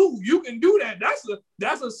 Okay, cool. You can do that.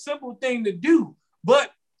 That's a simple thing to do.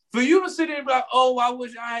 But For you to sit there and be like, oh, I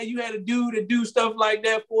wish you had a dude to do stuff like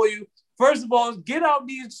that for you. First of all, get out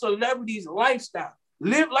these celebrities' lifestyle.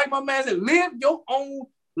 Live, like my man said, live your own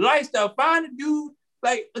lifestyle. Find a dude,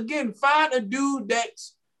 find a dude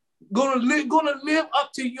that's gonna live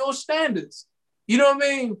up to your standards. You know what I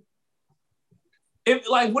mean? If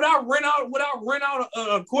like would I rent out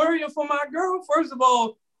an aquarium for my girl? First of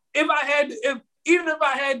all, even if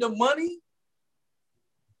I had the money,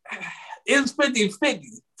 it's 50-50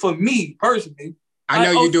 for me personally. I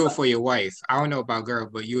know you do it for your wife. I don't know about girl,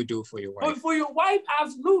 but you would do it for your wife. For your wife,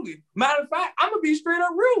 absolutely. Matter of fact, I'm gonna be straight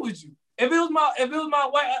up real with you. If it was my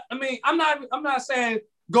wife, I mean, I'm not saying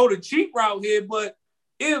go the cheap route here, but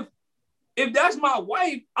if that's my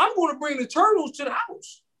wife, I'm gonna bring the turtles to the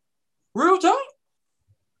house. Real talk.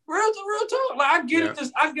 Real talk. Like I get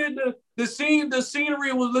it. I get the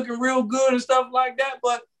scenery was looking real good and stuff like that.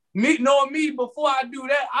 But knowing me, before I do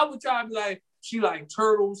that, I would try to be like, she like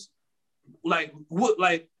turtles. Like what?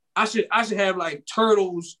 Like I should have like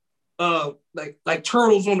turtles, like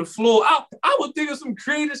turtles on the floor. I would think of some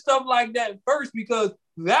creative stuff like that first because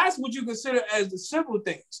that's what you consider as the simple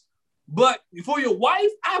things. But for your wife,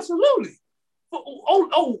 absolutely.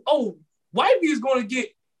 Wifey is gonna get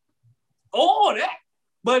all that,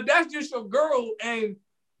 but that's just your girl, and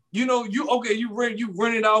you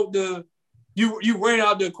rented out the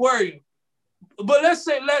aquarium. But let's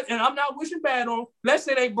say, and I'm not wishing bad on them, let's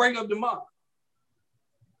say they break up the mom.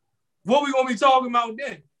 What we gonna be talking about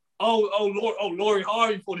then? Lori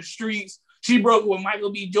Harvey for the streets. She broke with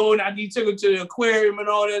Michael B. Jordan after he took her to the aquarium and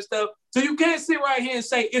all that stuff. So you can't sit right here and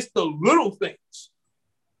say it's the little things.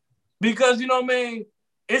 Because, you know what I mean?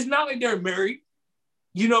 It's not like they're married.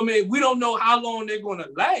 You know what I mean? We don't know how long they're going to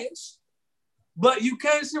last. But you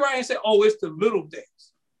can't sit right here and say, oh, it's the little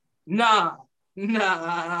things. Nah.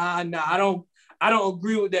 I don't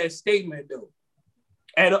agree with that statement, though.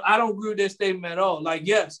 And I don't agree with that statement at all. Like,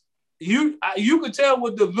 yes, you can tell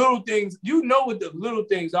what the little things, what the little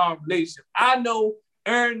things are in relationship. I know,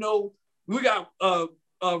 Aaron know, we got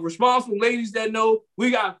responsible ladies that know, we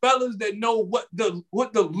got fellas that know what the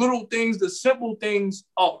little things, the simple things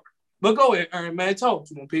are. But go ahead, Aaron, man, talk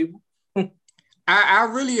to them people. I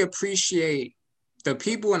really appreciate the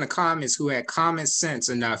people in the comments who had common sense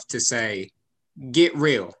enough to say, get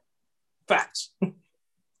real. Facts.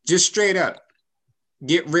 Just straight up.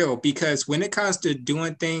 Get real, because when it comes to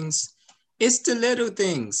doing things, it's the little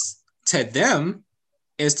things. To them,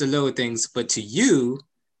 it's the little things, but to you,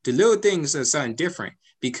 the little things are something different.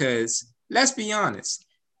 Because let's be honest,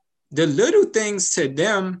 the little things to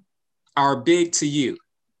them are big to you,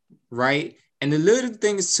 right? And the little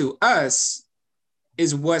things to us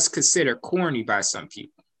is what's considered corny by some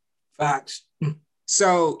people. Facts.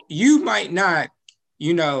 So you might not,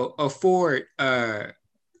 afford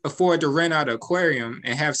to rent out an aquarium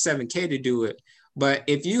and have $7K to do it. But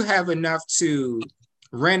if you have enough to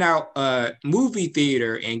rent out a movie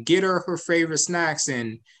theater and get her favorite snacks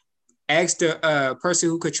and ask the person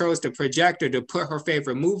who controls the projector to put her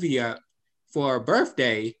favorite movie up for her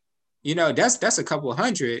birthday, that's a couple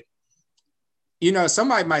hundred.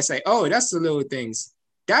 Somebody might say, oh, that's the little things.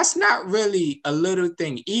 That's not really a little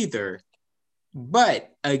thing either. But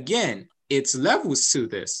again, it's levels to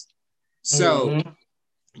this. So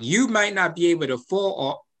you might not be able to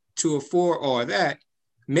afford all that.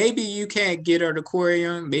 Maybe you can't get her an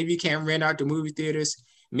aquarium. Maybe you can't rent out the movie theaters.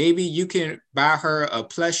 Maybe you can buy her a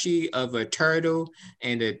plushie of a turtle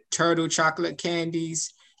and the turtle chocolate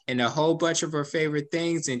candies and a whole bunch of her favorite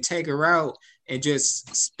things and take her out and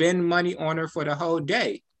just spend money on her for the whole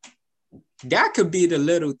day. That could be the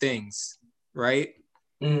little things, right?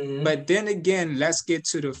 Mm-hmm. But then again, let's get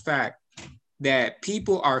to the fact that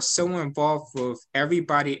people are so involved with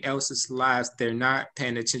everybody else's lives, they're not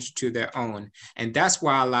paying attention to their own. And that's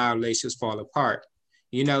why a lot of relationships fall apart.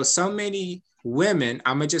 So many women,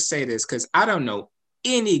 I'm going to just say this because I don't know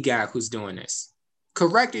any guy who's doing this.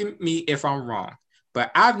 Correct me if I'm wrong,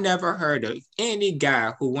 but I've never heard of any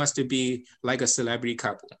guy who wants to be like a celebrity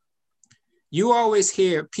couple. You always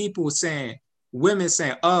hear women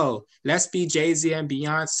saying, oh, let's be Jay-Z and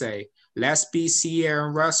Beyonce. Let's be Sierra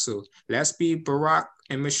and Russell. Let's be Barack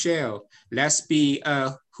and Michelle. Let's be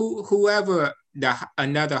whoever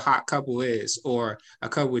another hot couple is, or a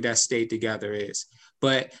couple that stayed together is.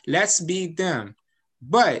 But let's be them.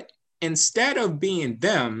 But instead of being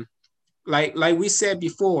them, like we said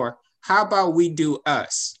before, how about we do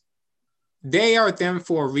us? They are them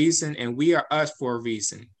for a reason, and we are us for a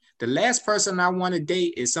reason. The last person I want to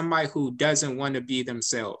date is somebody who doesn't want to be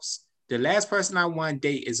themselves. The last person I want to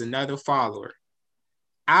date is another follower.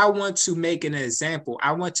 I want to make an example.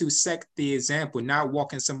 I want to set the example, not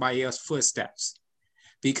walk in somebody else's footsteps.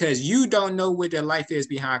 because you don't know what their life is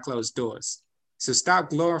behind closed doors. So stop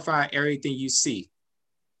glorifying everything you see.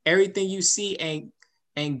 Everything you see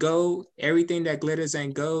ain't gold. Everything that glitters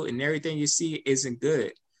ain't gold, and everything you see isn't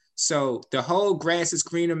good. So the whole grass is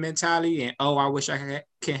greener mentality and, oh, I wish I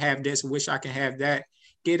can have this, wish I can have that.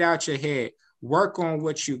 Get out your head. Work on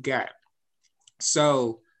what you got.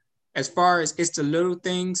 So as far as it's the little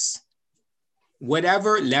things,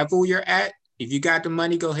 whatever level you're at, if you got the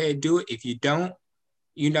money, go ahead and do it. If you don't,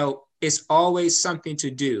 it's always something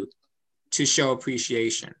to do to show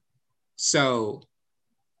appreciation. So,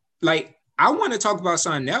 like, I want to talk about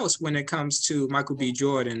something else when it comes to Michael B.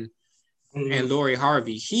 Jordan and Lori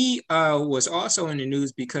Harvey. He was also in the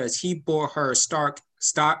news because he bought her stock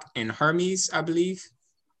in Hermes, I believe.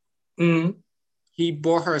 Mm-hmm. He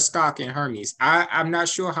bought her stock in Hermes. I'm not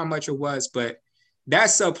sure how much it was, but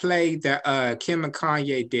that's a play that Kim and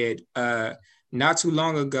Kanye did. Not too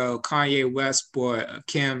long ago, Kanye West bought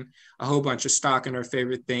Kim a whole bunch of stock in her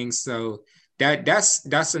favorite things. So that's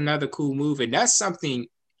another cool move. And that's something,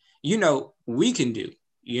 we can do.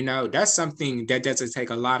 That's something that doesn't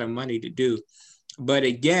take a lot of money to do. But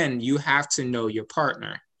again, you have to know your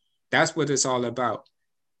partner. That's what it's all about.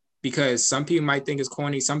 Because some people might think it's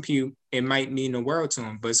corny. Some people, it might mean the world to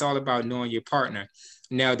them. But it's all about knowing your partner.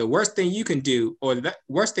 Now, the worst thing you can do, or the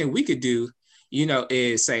worst thing we could do,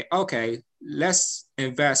 is say, okay, let's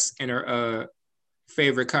invest in her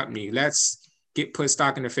favorite company. Let's put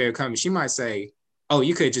stock in her favorite company. She might say, oh,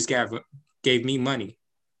 you could just gave me money.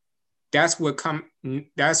 That's what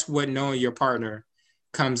knowing your partner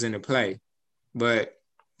comes into play. But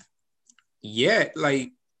yeah,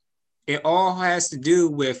 like, it all has to do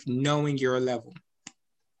with knowing your level.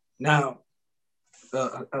 Now,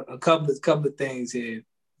 a couple of things here.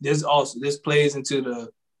 This plays into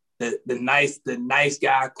the nice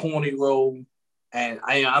guy corny role, and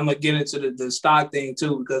I'm gonna get into the stock thing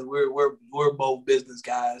too because we're both business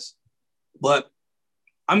guys. But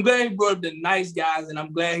I'm glad he brought up the nice guys, and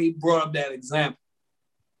I'm glad he brought up that example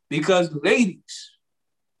because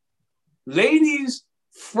ladies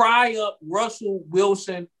fry up Russell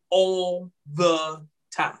Wilson all the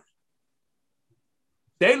time.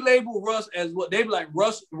 They label Russ as what they be like.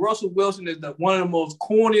 Russell Wilson is one of the most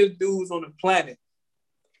corniest dudes on the planet.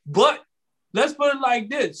 But let's put it like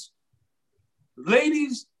this: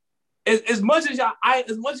 ladies, as much as y'all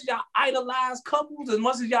idolize couples, as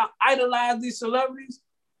much as y'all idolize these celebrities,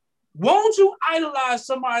 won't you idolize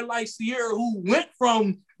somebody like Ciara who went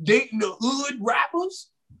from dating the hood rappers?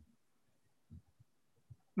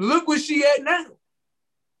 Look where she at now.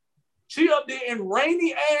 She up there in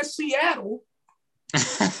rainy ass Seattle.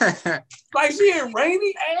 Like she in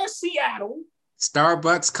rainy ass Seattle.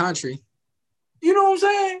 Starbucks country. You know what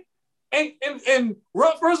I'm saying? And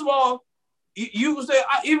first of all, you say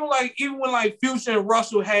even when like Future and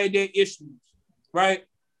Russell had their issues, right?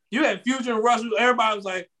 You had Future and Russell. Everybody was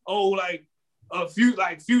like, oh, like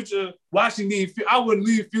Future. Watching these, I wouldn't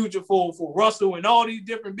leave Future for Russell and all these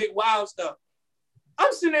different big wild stuff.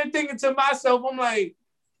 I'm sitting there thinking to myself, I'm like,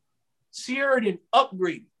 Ciara didn't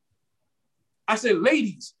upgrade. I said,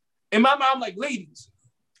 ladies. In my mind, I'm like, ladies.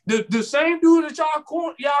 The same dude that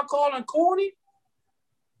y'all calling corny,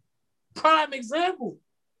 prime example.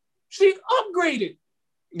 She upgraded.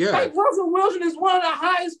 Yeah. Like Russell Wilson is one of the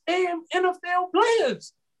highest paying NFL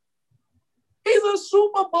players. He's a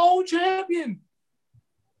Super Bowl champion.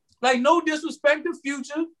 Like, no disrespect to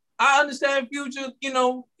Future. I understand Future,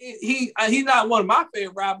 he's not one of my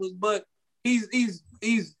favorite rappers, but he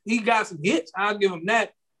got some hits. I'll give him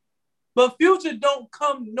that. But Future don't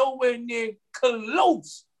come nowhere near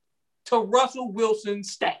close to Russell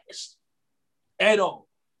Wilson's status at all.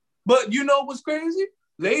 But you know what's crazy?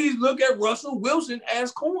 Ladies look at Russell Wilson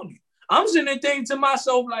as corny. I'm sitting there thinking to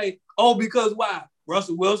myself like, oh, because why?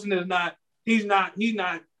 Russell Wilson is not, he's not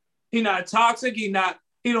toxic. He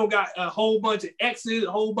don't got a whole bunch of exes,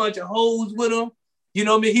 a whole bunch of hoes with him. You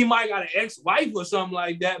know what I mean? He might got an ex-wife or something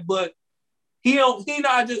like that, but he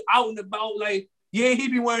not just out and about like, yeah, he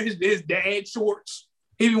be wearing his dad shorts.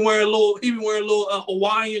 He be wearing little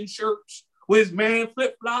Hawaiian shirts with his man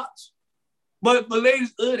flip-flops. But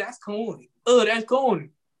ladies, that's corny. That's corny.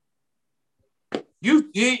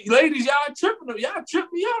 Ladies, y'all tripping me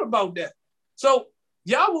out about that. So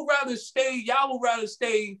y'all would rather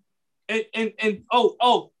stay and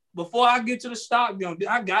before I get to the stock,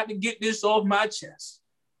 I got to get this off my chest.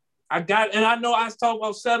 I know I was talking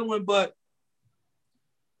about settling, but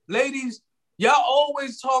ladies, y'all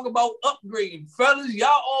always talk about upgrading. Fellas,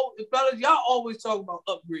 y'all always talk about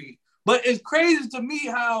upgrading. But it's crazy to me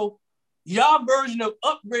how y'all version of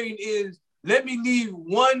upgrading is let me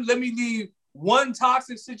leave one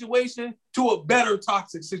toxic situation to a better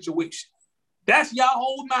toxic situation. That's y'all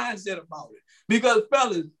whole mindset about it. Because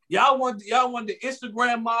fellas, y'all want the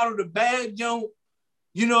Instagram model, the bad joke.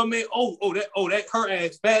 You know what I mean? That her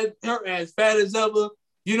ass fat as ever.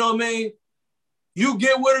 You know what I mean? You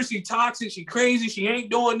get with her, she toxic, she crazy, she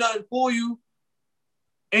ain't doing nothing for you.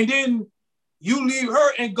 And then you leave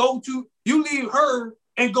her and go to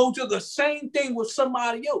the same thing with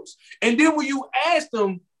somebody else. And then when you ask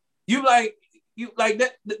them, you like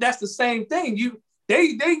that's the same thing.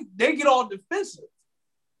 They get all defensive.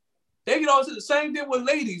 They get all the same thing with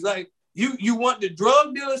ladies. Like you want the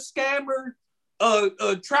drug dealer, scammer,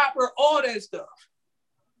 trapper, all that stuff.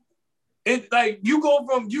 And like you go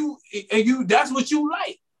from that's what you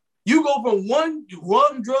like. You go from one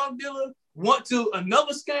drug dealer, to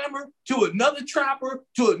another scammer, to another trapper,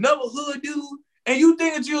 to another hood dude, and you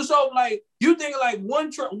think to yourself like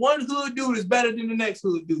one hood dude is better than the next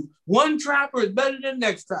hood dude. One trapper is better than the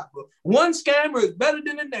next trapper. One scammer is better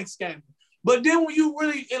than the next scammer. But then when you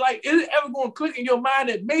really is it ever going to click in your mind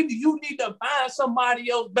that maybe you need to find somebody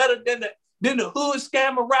else better than the hood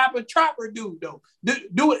scammer, rapper, trapper dude though?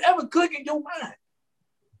 Do it ever click in your mind?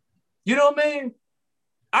 You know what I mean?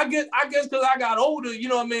 I guess because I got older, you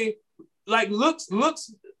know what I mean? Like looks.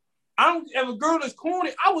 If a girl is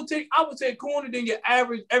corny, I would take corny than your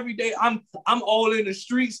average everyday. I'm all in the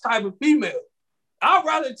streets type of female. I'd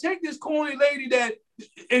rather take this corny lady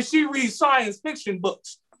and she reads science fiction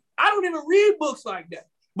books. I don't even read books like that.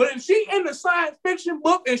 But if she in the science fiction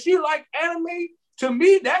book and she like anime, to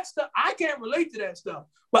me, that stuff, I can't relate to that stuff.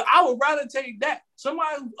 But I would rather take that.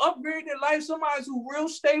 Somebody who's upgraded their life, somebody who's real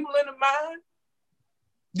stable in the mind,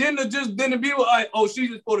 than to be like, oh, she's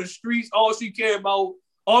just for the streets. All she care about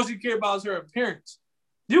is her appearance.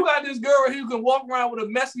 You got this girl who can walk around with a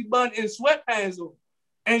messy bun and sweatpants on,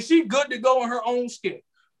 and she good to go in her own skin.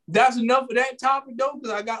 That's enough of that topic though,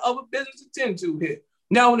 because I got other business to tend to here.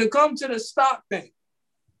 Now, when it comes to the stock thing,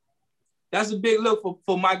 that's a big look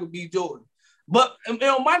for Michael B. Jordan. But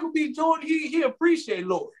Michael B. Jordan, he appreciate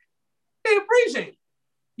Lori. He appreciate it.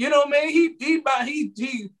 You know what I mean?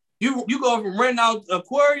 You go from renting out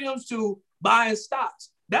aquariums to buying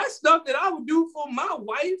stocks. That's stuff that I would do for my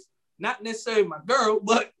wife, not necessarily my girl,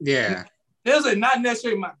 but yeah, not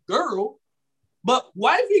necessarily my girl, but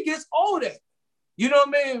wifey gets all that. You know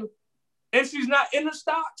what I mean? If she's not in the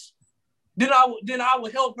stocks, then I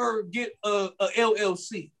would help her get a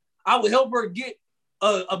LLC. I would help her get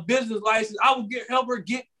a business license. I would help her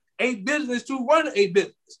get a business to run a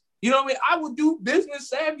business. You know what I mean? I would do business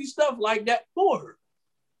savvy stuff like that for her.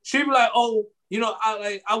 She'd be like, oh,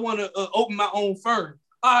 I want to open my own firm.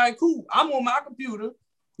 All right, cool. I'm on my computer.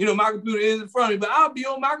 My computer is in front of me, but I'll be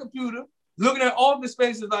on my computer looking at office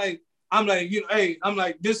spaces I'm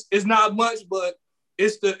like, this is not much, but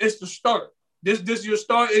it's the start. This is your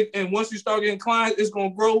start, and once you start getting clients, it's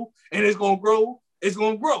gonna grow, and it's gonna grow, it's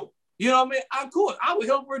gonna grow. You know what I mean? I would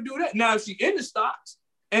help her do that. Now, if she in the stocks,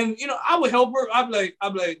 and I would help her. I'd be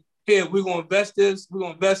like, here, we're gonna invest this. We're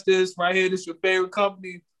gonna invest this right here. This is your favorite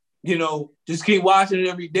company. Just keep watching it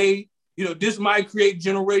every day. This might create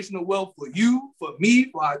generational wealth for you, for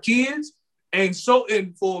me, for our kids, and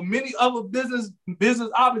for many other business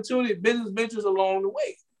opportunities, business ventures along the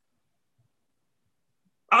way.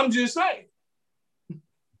 I'm just saying.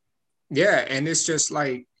 Yeah, and it's just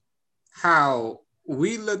like how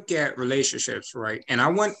we look at relationships, right? And I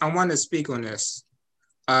want to speak on this.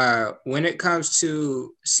 When it comes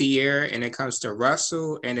to Ciara and it comes to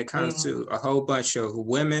Russell and it comes to a whole bunch of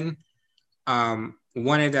women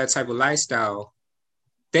wanting that type of lifestyle,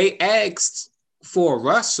 they asked for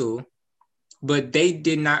Russell, but they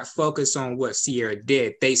did not focus on what Ciara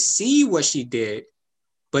did. They see what she did,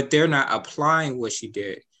 but they're not applying what she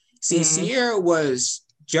did. See, Ciara was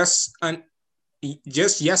just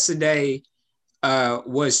yesterday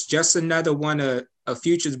was just another one of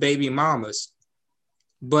Future's baby mamas.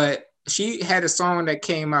 But she had a song that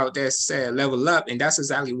came out that said level up, and that's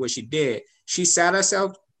exactly what she did. She sat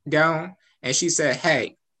herself down and she said,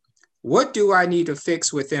 hey, what do I need to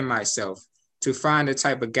fix within myself to find the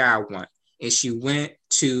type of guy I want? And she went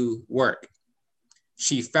to work.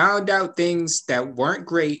 She found out things that weren't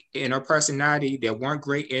great in her personality, that weren't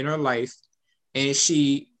great in her life, and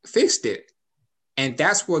she fixed it. And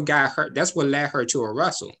that's what got her, that's what led her to a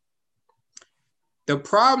Russell. The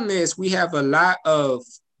problem is we have a lot of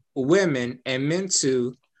women and men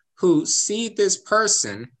too who see this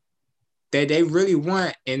person that they really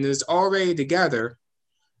want and is already together,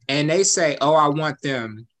 and they say, oh, I want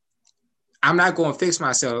them. I'm not going to fix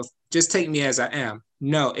myself. Just take me as I am.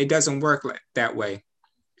 No, it doesn't work that way.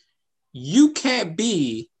 You can't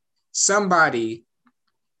be somebody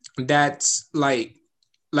that's like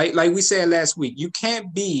we said last week, you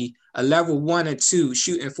can't be a level 1 or 2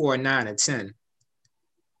 shooting for a 9 or 10.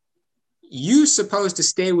 You're supposed to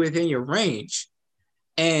stay within your range.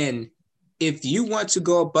 And if you want to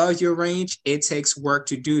go above your range, it takes work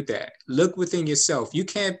to do that. Look within yourself. You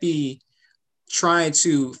can't be trying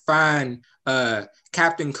to find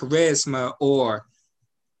Captain Charisma, or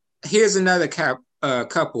here's another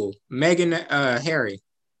couple, Harry.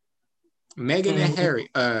 Meghan and Harry,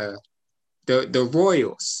 the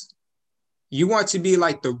royals. You want to be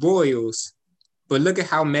like the royals, but look at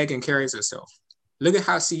how Meghan carries herself. Look at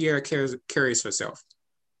how Ciara carries herself.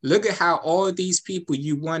 Look at how all these people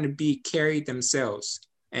you want to be carry themselves,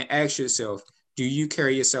 and ask yourself, do you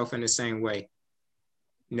carry yourself in the same way?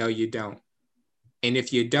 No, you don't. And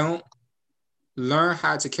if you don't, learn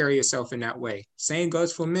how to carry yourself in that way. Same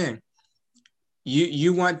goes for men.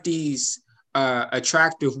 You want these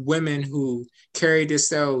attractive women who carry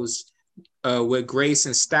themselves with grace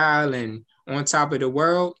and style and on top of the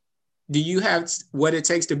world. Do you have what it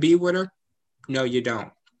takes to be with her? No, you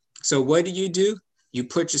don't. So what do? You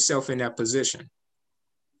put yourself in that position.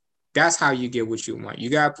 That's how you get what you want. You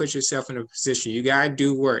gotta put yourself in a position. You gotta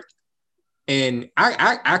do work. And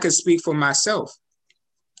I could speak for myself.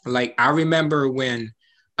 Like, I remember when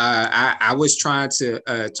I was trying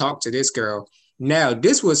to talk to this girl. Now,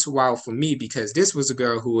 this was wild for me because this was a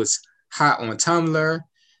girl who was hot on Tumblr,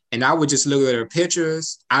 and I would just look at her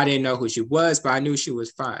pictures. I didn't know who she was, but I knew she was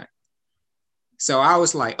fine. So I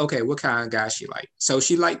was like, okay, what kind of guy she like? So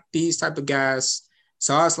she liked these type of guys.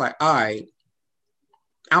 So I was like, all right,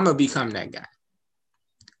 I'm going to become that guy.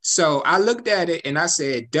 So I looked at it and I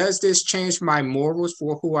said, does this change my morals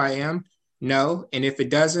for who I am? No. And if it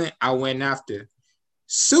doesn't, I went after.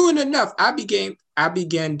 Soon enough, I began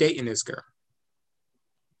dating this girl.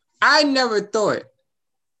 I never thought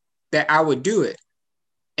that I would do it.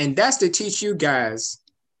 And that's to teach you guys,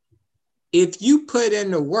 if you put in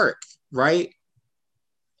the work, right?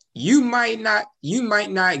 You might not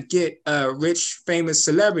get a rich, famous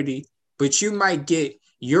celebrity, but you might get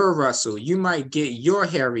your Russell, you might get your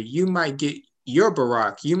Harry, you might get your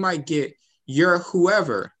Barack, you might get your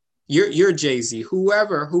whoever, your Jay-Z,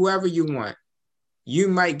 whoever you want. You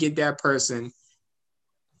might get that person,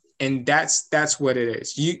 and that's what it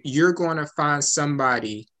is. You're going to find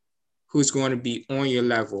somebody who's going to be on your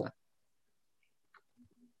level.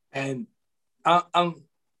 And I'm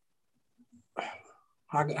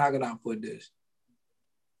how can I put this?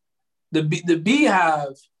 The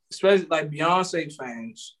Beehive, especially like Beyonce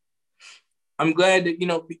fans, I'm glad that,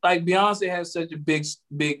 like, Beyonce has such a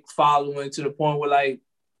big following to the point where, like,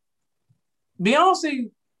 Beyonce's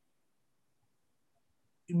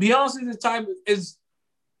the type is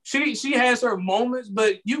she has her moments,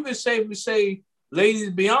 but you can safely say, ladies,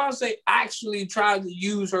 Beyonce actually tried to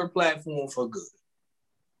use her platform for good.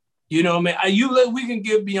 You know what I mean? We can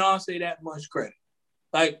give Beyonce that much credit.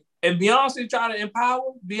 Like, if Beyonce try to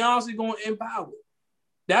empower, Beyonce gonna empower.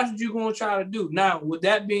 That's what you're gonna try to do. Now, with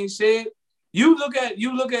that being said, you look at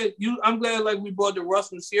I'm glad, like, we brought the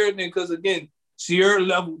Russell and Ciara thing, because again, Ciara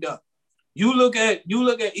leveled up. You look at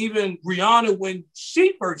even Rihanna when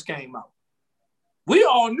she first came out. We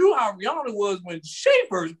all knew how Rihanna was when she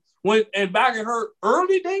first went, and back in her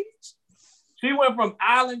early days, she went from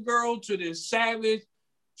island girl to this savage.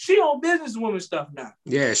 She on businesswoman stuff now.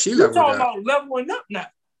 Yeah, she leveled up. You're talking about leveling up now.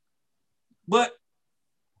 But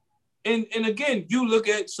and again, you can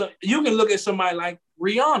look at somebody like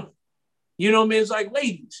Rihanna. You know what I mean? It's like,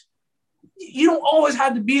 ladies, you don't always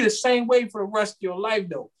have to be the same way for the rest of your life,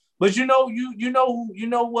 though. But you know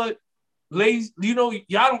what, ladies,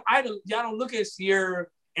 y'all don't look at Ciara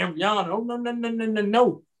and Rihanna. Oh,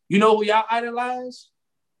 no. You know who y'all idolize?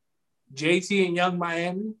 JT and Young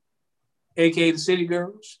Miami, aka the City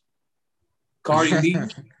Girls, Cardi B,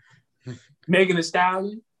 Megan Thee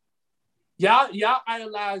Stallion. Y'all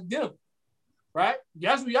idolize them, right?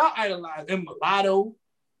 That's what y'all idolize. And Mulatto.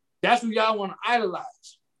 That's what y'all want to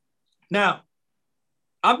idolize. Now,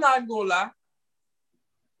 I'm not gonna lie.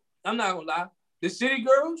 The City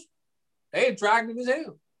Girls, they attractive as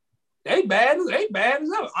hell. They bad as hell.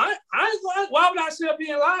 I ain't gonna, why would I sit up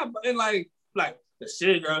here and lie and like the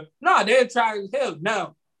City Girls? No, they attractive as hell.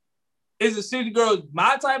 Now, is the City Girls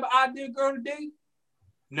my type of ideal girl to date?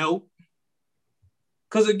 No.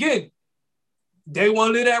 Because again, they want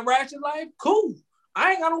to live that ratchet life? Cool.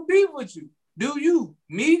 I ain't got no beef with you. Do you?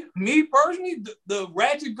 Me personally, the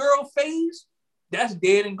ratchet girl phase, that's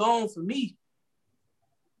dead and gone for me.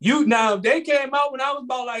 Now, if they came out when I was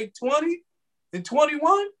about like 20 and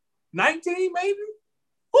 21, 19 maybe,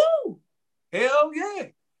 woo, hell yeah.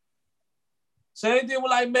 Same thing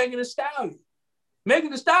with like Megan Thee Stallion.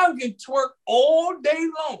 Megan Thee Stallion can twerk all day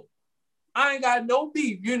long. I ain't got no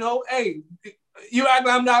beef, you know. Hey, you act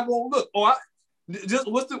like I'm not gonna look. Or just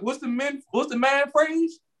what's the man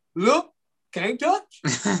phrase? Look, can't touch.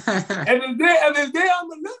 and if they I'm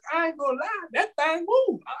gonna look, I ain't gonna lie. That thing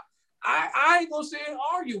move. I ain't gonna sit and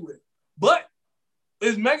argue with it. But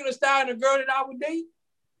is Megan Thee Stallion a girl that I would date?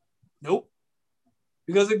 Nope.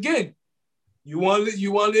 Because again, you want to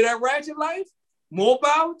live that ratchet life? More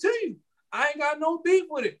power to you. I ain't got no beef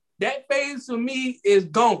with it. That phase for me is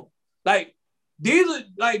gone. Like these are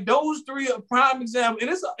like those three are prime examples, and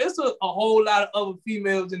it's a whole lot of other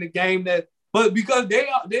females in the game that, but because they're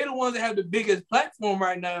the ones that have the biggest platform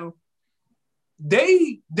right now,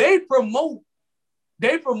 they promote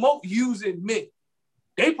using men.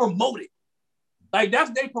 They promote it. Like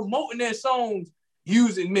they promoting their songs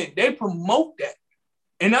using men. They promote that.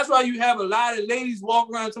 And that's why you have a lot of ladies walk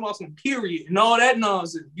around talking about some period and all that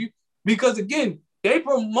nonsense. Because again, they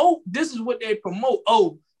promote, this is what they promote.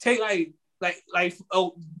 Oh, take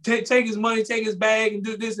take his money, take his bag, and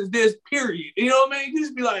do this and this, period. You know what I mean? You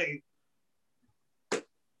just be like,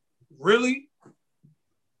 really?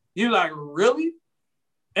 You're like, really?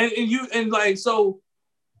 And like, so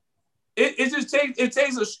it just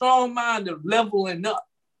takes a strong mind of leveling up.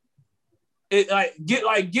 Get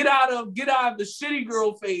out of the city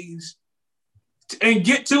girl phase and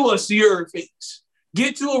get to a Ciara phase.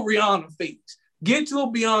 Get to a Rihanna phase. Get to a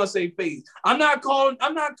Beyonce phase. I'm not calling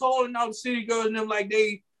out city girls and them like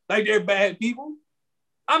they're bad people.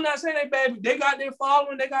 I'm not saying they bad. They got their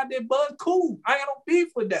following, they got their buzz. Cool. I ain't got no beef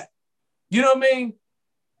with that. You know what I mean?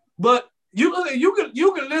 But you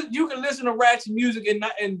can listen to ratchet music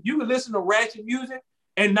and you can listen to ratchet music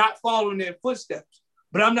and not follow in their footsteps.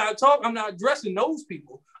 But I'm not addressing those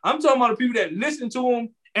people. I'm talking about the people that listen to them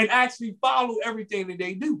and actually follow everything that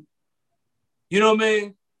they do. You know what I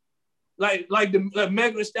mean? Like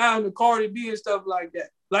Megan Thee Stallion, the Cardi B and stuff like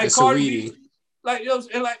that. Like it's Cardi B, like, you know,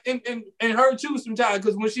 and her too sometimes,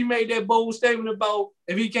 because when she made that bold statement about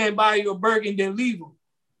if he can't buy you a Birkin, then leave him.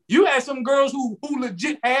 You had some girls who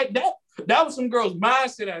legit had that. That was some girls'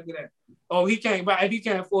 mindset after that. Oh, if he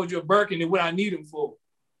can't afford you a Birkin, then what I need him for?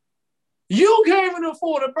 You can't even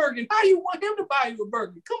afford a Birkin. How you want him to buy you a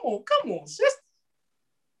Birkin? Come on, sister.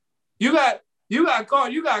 You got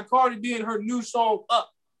Cardi B in her new song Up.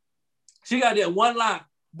 She got that one line: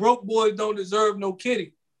 "Broke boys don't deserve no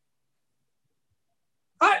kitty."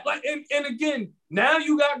 And again, now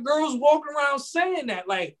you got girls walking around saying that,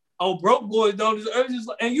 like, "Oh, broke boys don't deserve,"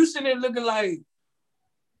 and you sitting there looking like,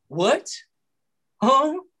 what?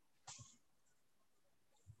 Huh?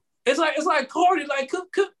 It's like Cardi, like,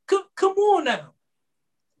 come on now.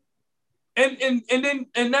 And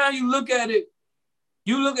now you look at it.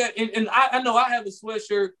 And I know I have a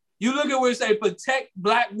sweatshirt. You look at where it say protect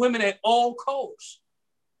Black women at all costs.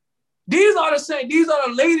 These are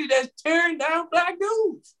the ladies that's tearing down Black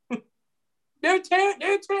dudes. they're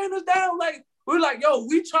tearing us down. Like, we're like, yo,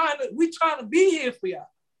 we trying to be here for y'all.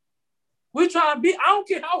 We're trying to be, I don't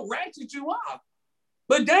care how ratchet you are.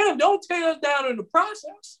 But damn, don't tear us down in the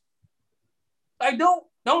process. Like, don't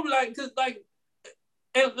be like, cause like,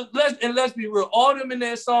 and let's be real. All them in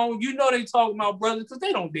that song, you know they talking about brothers because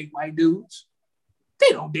they don't date white dudes. They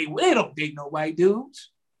don't date no white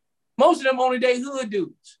dudes. Most of them only date hood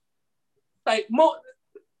dudes. Like,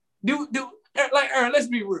 Aaron, let's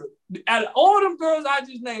be real. Out of all them girls I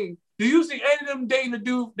just named, do you see any of them dating a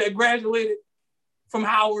dude that graduated from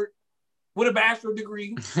Howard with a bachelor's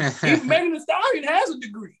degree? Even Megan Thee Stallion has a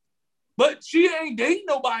degree, but she ain't dating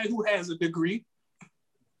nobody who has a degree.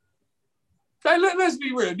 Like, let's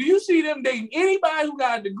be real. Do you see them dating anybody who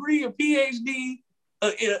got a degree, a PhD,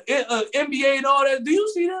 MBA, and all that? Do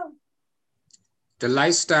you see them? The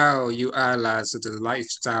lifestyle you idolize is the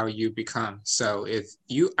lifestyle you become. So if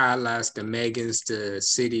you idolize the Megans, the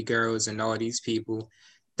city girls, and all these people,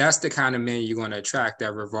 that's the kind of men you're going to attract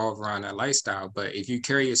that revolve around that lifestyle. But if you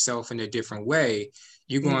carry yourself in a different way,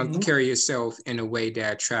 you're going to carry yourself in a way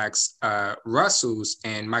that attracts Russells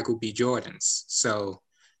and Michael B. Jordans. So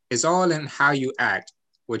it's all in how you act.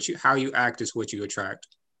 How you act is what you attract.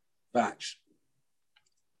 Facts.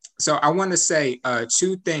 So I want to say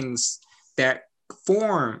two things that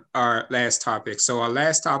form our last topic. So our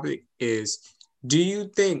last topic is, do you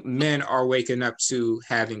think men are waking up to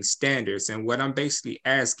having standards? And what I'm basically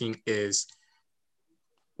asking is,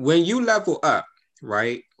 when you level up,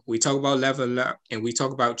 right? We talk about leveling up and we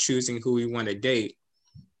talk about choosing who we want to date.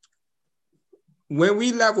 When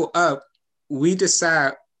we level up, we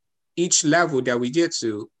decide each level that we get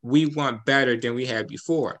to, we want better than we had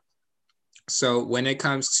before. So when it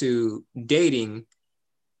comes to dating,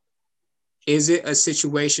 is it a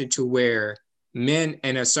situation to where men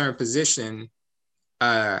in a certain position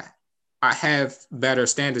I have better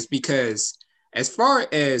standards because as far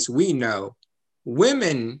as we know,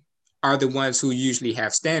 women are the ones who usually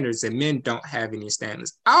have standards and men don't have any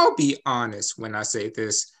standards. I'll be honest when I say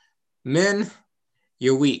this. Men,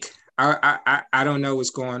 you're weak. I don't know what's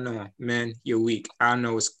going on. Men, you're weak. I don't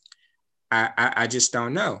know what's I just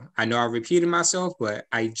don't know. I know I repeated myself, but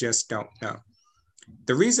I just don't know.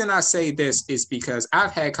 The reason I say this is because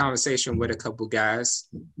I've had conversation with a couple guys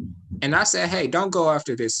and I said, hey, don't go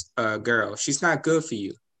after this girl. She's not good for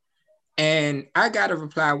you. And I got a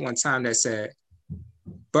reply one time that said,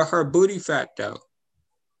 but her booty fat though.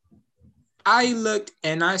 I looked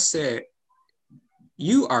and I said,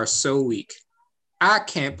 you are so weak. I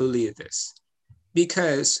can't believe this.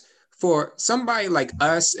 Because for somebody like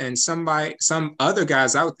us and some other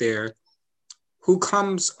guys out there who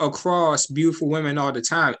comes across beautiful women all the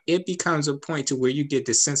time, it becomes a point to where you get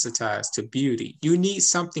desensitized to beauty. You need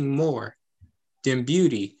something more than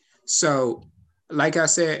beauty. So, like I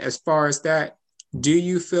said, as far as that, do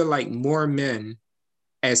you feel like more men,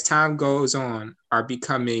 as time goes on, are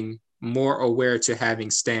becoming more aware to having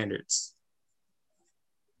standards?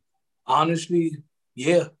 Honestly,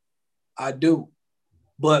 yeah, I do.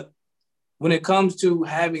 But when it comes to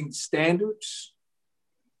having standards,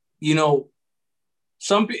 you know,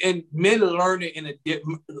 some and men learn it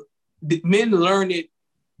men learn it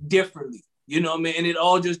differently. You know what I mean? And it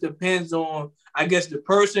all just depends on, I guess, the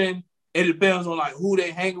person. It depends on like who they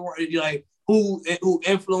hang around, like who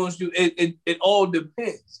influenced you. It all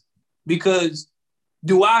depends. Because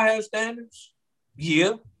do I have standards?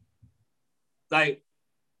 Yeah. Like,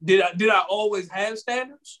 did I always have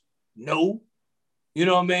standards? No. You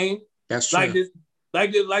know what I mean? That's true.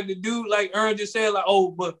 Like the dude, like Ern just said, like, oh,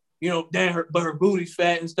 but you know, damn her booty's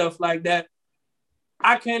fat and stuff like that.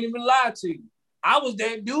 I can't even lie to you. I was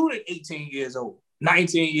that dude at 18 years old,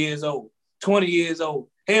 19 years old, 20 years old.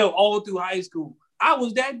 Hell, all through high school. I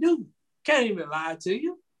was that dude. Can't even lie to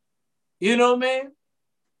you. You know what I mean?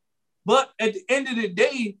 But at the end of the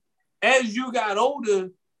day, as you got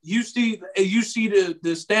older, you see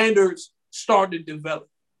the standards start to develop.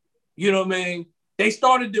 You know what I mean? They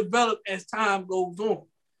start to develop as time goes on.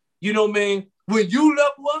 You know what I mean? When you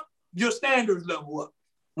level up, your standards level up.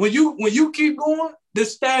 When you keep going, the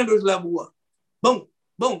standards level up. Boom,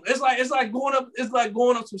 boom. It's like going up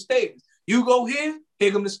some stairs. You go here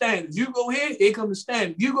come the standards. You go here come the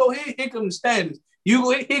standards. You go here come the standards. You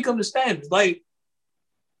go here come the standards. Like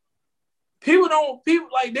people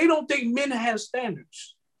like they don't think men have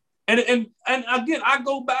standards. And again, I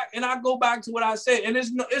go back to what I said, and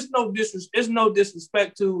it's no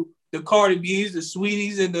disrespect to the Cardi B's, the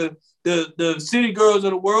Sweeties, and the city girls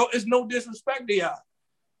of the world. It's no disrespect to y'all.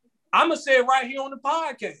 I'm gonna say it right here on the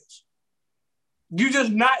podcast. You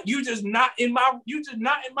just not in my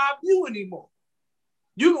view anymore.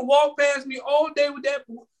 You can walk past me all day with that.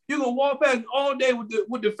 You can walk past me all day with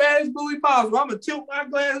the fattest booty possible. I'm gonna tilt my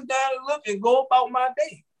glass down and look and go about my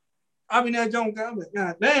day. I mean, that Joan, I'm like,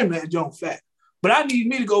 God damn, that Joan fat. But I need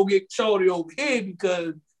me to go get Shorty over here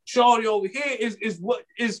because Shorty over here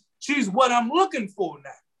she's what I'm looking for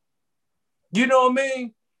now. You know what I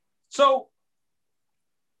mean? So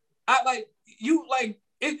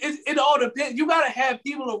it all depends. You gotta have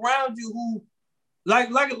people around you who like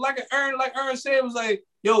Ern said was like,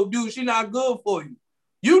 yo, dude, she not good for you.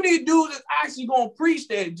 You need dudes that's actually gonna preach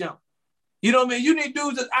that jump. You know what I mean? You need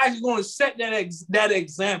dudes that's actually gonna set that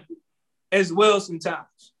example as well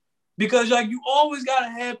sometimes. Because like you always gotta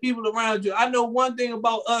have people around you. I know one thing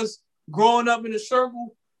about us growing up in the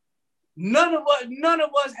circle, none of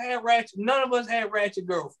us had ratchet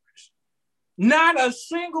girlfriends. Not a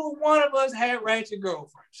single one of us had ratchet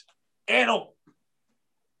girlfriends at all.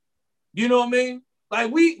 You know what I mean?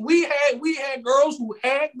 Like we had girls who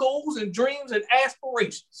had goals and dreams and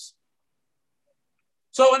aspirations.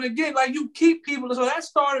 So, and again, like you keep people, so that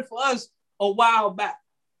started for us a while back.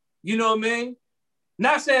 You know what I mean?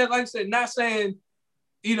 Not saying, like I said,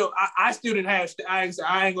 you know, I still didn't have, I ain't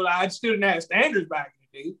gonna lie, I still didn't have standards back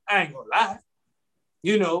in the day. I ain't gonna lie.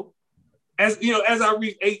 You know, as I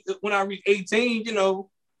when I reached 18, you know,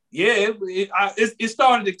 yeah, it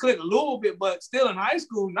started to click a little bit, but still in high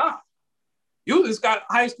school, nah. You just got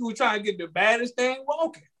high school trying to get the baddest thing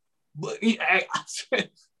walking. But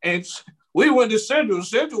and we went to Central.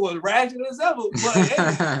 Central was ratchet as ever. But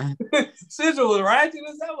hey, Central was ratchet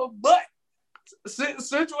as ever. But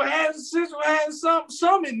Central has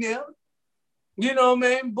some in there. You know what I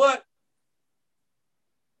mean? But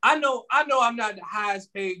I know I'm not the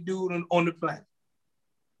highest paid dude on the planet.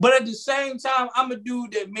 But at the same time, I'm a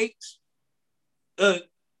dude that makes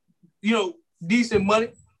decent money.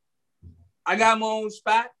 I got my own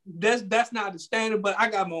spot. That's not the standard, but I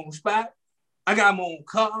got my own spot. I got my own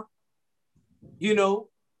car. You know,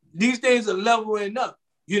 these things are leveling up.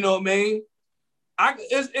 You know what I mean?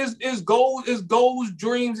 It's goals,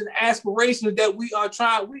 dreams, and aspirations that we are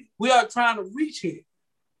trying to reach here.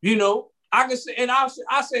 You know, I can say, and I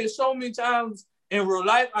say it so many times in real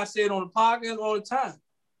life. I say it on the podcast all the time.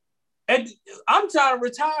 And I'm trying to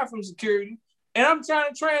retire from security, and I'm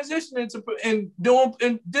trying to transition into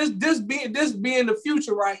this being the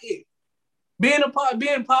future right here. Being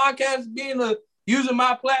podcast, using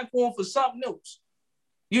my platform for something else.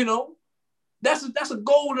 You know, that's a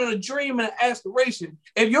goal and a dream and an aspiration.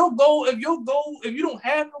 If you don't have no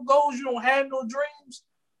goals, you don't have no dreams.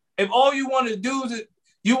 If all you want to do is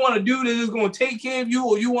is going to take care of you,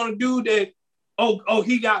 or you want to do that, oh,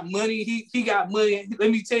 he got money, he got money,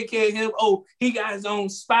 let me take care of him. Oh, he got his own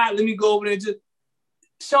spot, let me go over there and just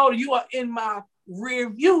show you are in my rear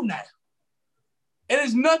view now. And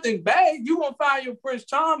it's nothing bad. You gonna find your Prince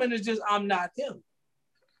Charming, it's just I'm not him.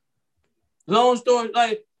 Long story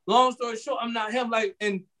short, I'm not him. Like,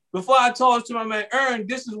 and before I talk to my man Ern,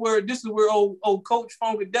 this is where old Coach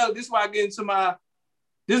Funkadelic, this is where I get into my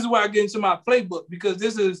playbook, because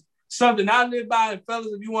this is something I live by, and fellas,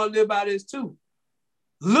 if you want to live by this too.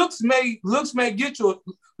 Looks may get you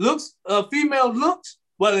female looks,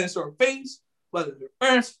 whether it's her face, whether it's her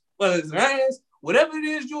earth, whether it's her hands, whatever it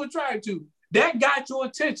is you're attracted to, that got your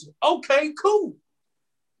attention. Okay, cool.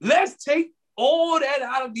 Let's take all that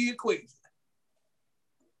out of the equation.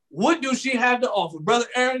 What do she have to offer? Brother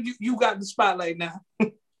Aaron, you got the spotlight now.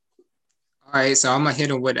 All right, so I'm going to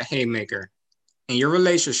hit him with a haymaker. In your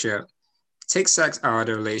relationship, take sex out of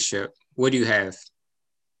the relationship. What do you have?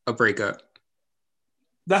 A breakup.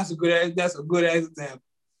 That's a good example.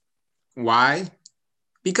 Why?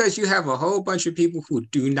 Because you have a whole bunch of people who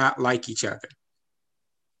do not like each other.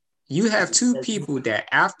 You have two people that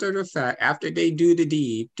after the fact, after they do the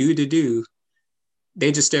deed,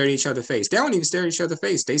 they just stare at each other's face. They don't even stare at each other's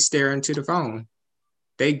face. They stare into the phone.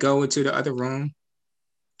 They go into the other room.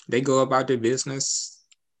 They go about their business.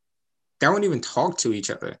 They don't even talk to each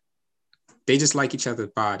other. They just like each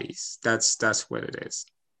other's bodies. That's what it is.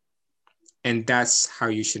 And that's how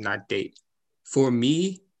you should not date. For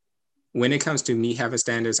me, when it comes to me having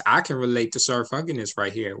standards, I can relate to Sir Funkiness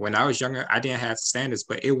right here. When I was younger, I didn't have standards,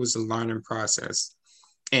 but it was a learning process.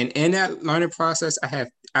 And in that learning process,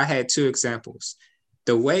 I had two examples.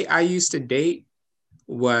 The way I used to date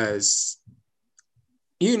was,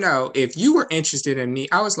 if you were interested in me,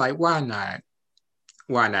 I was like, why not?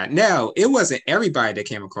 Why not? Now, it wasn't everybody that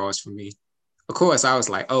came across for me. Of course, I was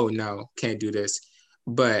like, oh, no, can't do this.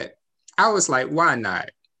 But I was like, why not?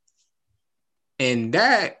 And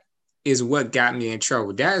that is what got me in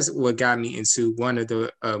trouble. That is what got me into one of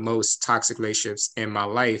the most toxic relationships in my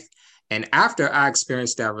life. And after I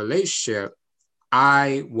experienced that relationship,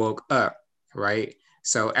 I woke up, right?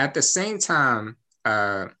 So at the same time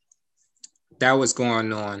that was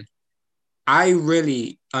going on, I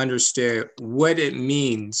really understood what it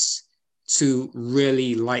means to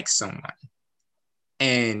really like someone.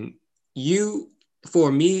 And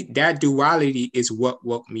for me, that duality is what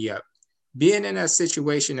woke me up. Being in that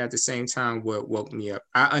situation at the same time what woke me up.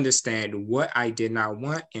 I understand what I did not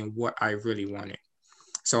want and what I really wanted.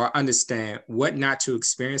 So I understand what not to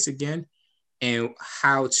experience again and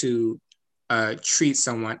how to treat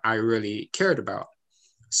someone I really cared about.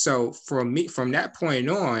 So for me, from that point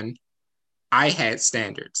on, I had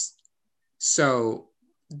standards. So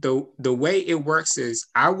the way it works is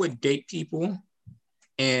I would date people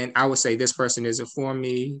and I would say, this person isn't for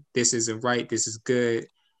me. This isn't right. This is good.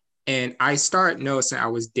 And I started noticing I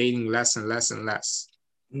was dating less and less and less.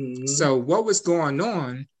 Mm-hmm. So what was going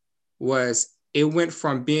on was it went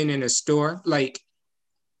from being in a store, like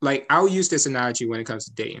I'll use this analogy when it comes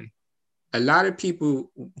to dating. A lot of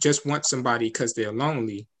people just want somebody because they're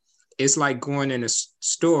lonely. It's like going in a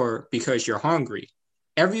store because you're hungry.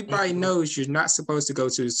 Everybody knows you're not supposed to go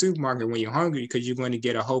to the supermarket when you're hungry because you're going to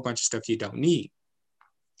get a whole bunch of stuff you don't need.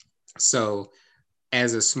 So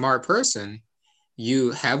as a smart person,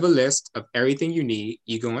 you have a list of everything you need.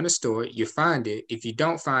 You go in the store, you find it. If you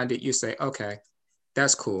don't find it, you say, okay,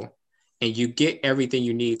 that's cool. And you get everything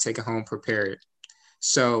you need, take it home, prepare it.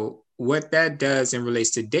 So what that does in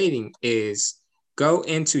relates to dating is go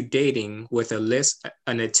into dating with a list,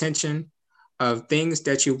 an attention of things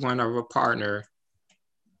that you want of a partner,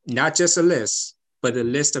 not just a list, but a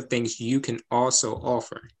list of things you can also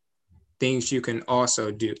offer, things you can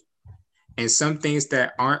also do. And some things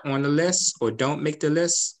that aren't on the list or don't make the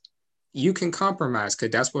list, you can compromise because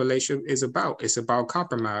that's what relationship is about. It's about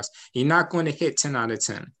compromise. You're not going to hit 10 out of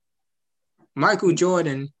 10. Michael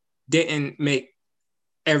Jordan didn't make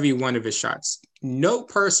every one of his shots. No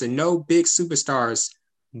person, no big superstars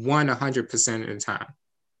won 100% of the time.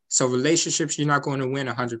 So relationships, you're not going to win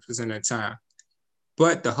 100% of the time.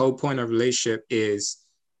 But the whole point of relationship is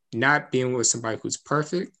not being with somebody who's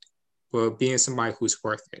perfect, but being somebody who's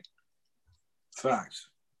worth it. Facts.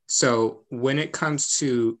 So when it comes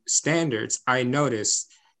to standards, I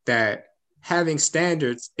noticed that having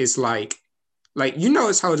standards is like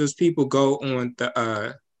it's how those people go on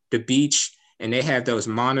the beach and they have those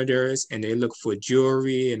monitors and they look for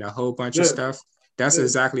jewelry and a whole bunch of stuff. That's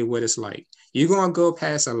exactly what it's like. You're gonna go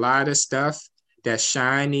past a lot of stuff that's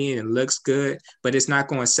shiny and looks good, but it's not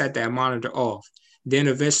going to set that monitor off. Then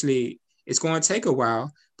eventually it's going to take a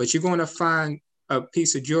while, but you're going to find a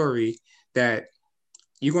piece of jewelry that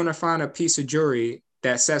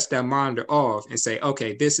sets that monitor off and say,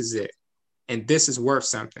 okay, this is it. And this is worth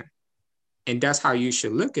something. And that's how you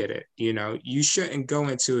should look at it. You know, you shouldn't go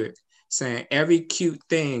into it saying every cute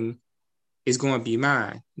thing is going to be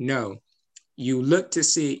mine. No, you look to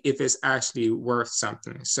see if it's actually worth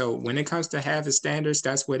something. So when it comes to having standards,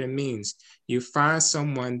 that's what it means. You find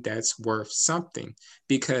someone that's worth something,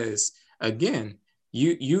 because again,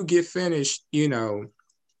 you get finished,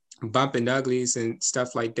 bumping uglies and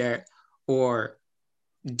stuff like that, or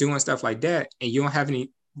doing stuff like that, and you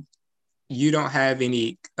don't have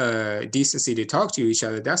any decency to talk to each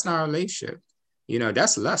other. That's not a relationship.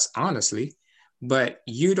 That's lust, honestly. But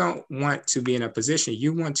you don't want to be in a position.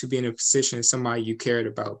 You want to be in a position of somebody you cared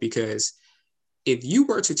about, because if you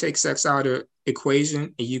were to take sex out of the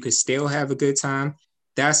equation and you could still have a good time,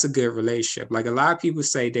 that's a good relationship. Like a lot of people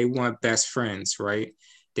say they want best friends, right?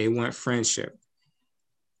 They want friendship.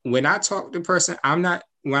 When I talk to a person, I'm not,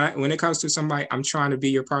 when it comes to somebody, I'm trying to be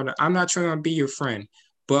your partner. I'm not trying to be your friend,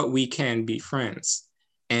 but we can be friends.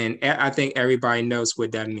 And I think everybody knows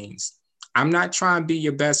what that means. I'm not trying to be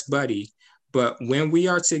your best buddy, but when we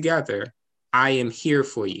are together, I am here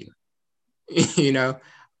for you.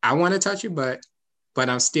 I want to touch your butt, but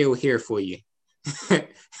I'm still here for you.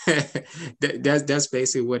 That's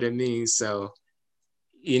basically what it means. So,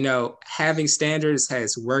 having standards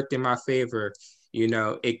has worked in my favor.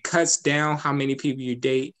 It cuts down how many people you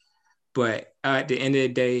date, but at the end of the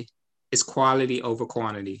day, it's quality over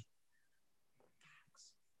quantity.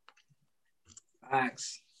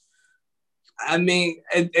 Facts. I mean,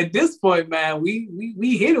 at this point, man,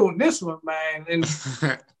 we hit on this one, man. And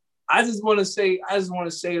I just want to say,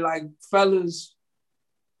 like, fellas,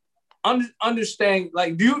 understand,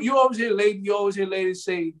 like, you always hear ladies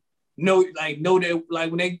say, know that,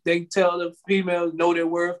 like, when they tell the females know their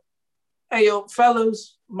worth. Hey, yo,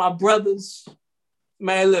 fellas, my brothers,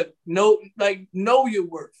 man, look, know your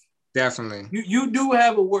worth. Definitely. You do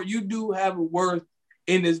have a worth. You do have a worth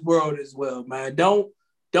in this world as well, man. Don't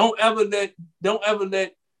ever let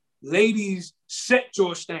ladies set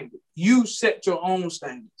your standard. You set your own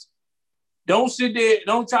standards. Don't sit there.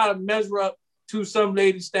 Don't try to measure up to some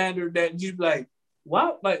lady's standard that you like.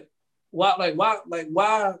 Why would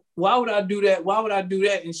I do that? Why would I do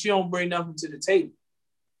that? And she don't bring nothing to the table.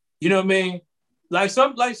 You know what I mean?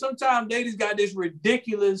 Sometimes ladies got this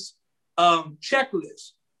ridiculous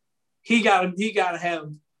checklist. He gotta have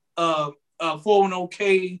a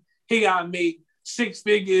 401k. He gotta make 6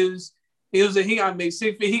 figures. He gotta make 6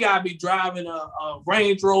 figures. He gotta be driving a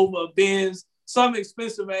Range Rover, a Benz, some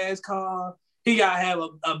expensive ass car. He gotta have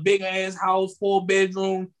a big ass house, 4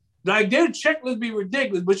 bedroom. Like, their checklist be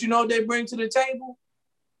ridiculous, but you know what they bring to the table?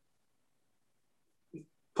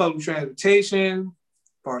 Public transportation,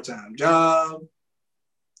 part-time job.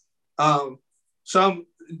 Some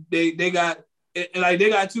they got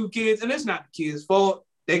 2 kids, and it's not the kids' fault.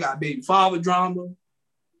 They got baby father drama.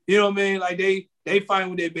 You know what I mean? Like, they fight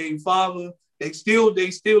with their baby father. They still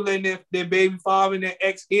letting their baby father and their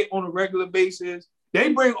ex hit on a regular basis.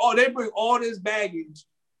 They bring all this baggage,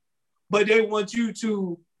 but they want you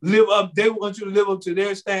to live up. They want you to live up to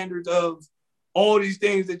their standards of all these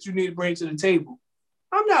things that you need to bring to the table.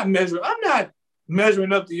 I'm not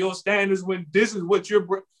measuring up to your standards when this is what you're.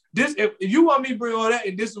 If you want me to bring all that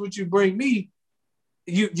and this is what you bring me,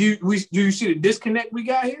 you see the disconnect we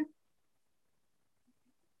got here?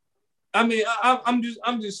 I mean, I'm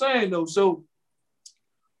just saying though. So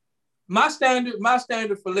my standard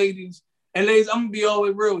for ladies, and ladies, I'm gonna be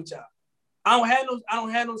always real with y'all. I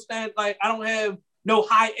don't have no stand, like, I don't have no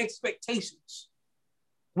high expectations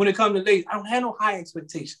when it comes to ladies. I don't have no high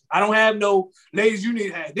expectations. I don't have no, ladies, you need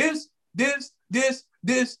to have this.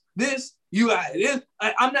 You got this.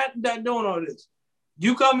 I'm not doing all this.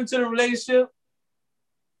 You come into the relationship,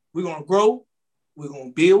 we're gonna grow, we're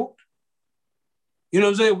gonna build. You know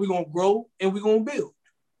what I'm saying? We're gonna grow and we're gonna build.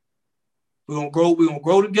 We're gonna grow. We're gonna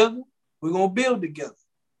grow together. We're gonna build together.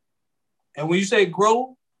 And when you say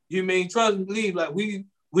grow, you mean trust and believe. Like we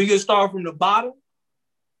can start from the bottom.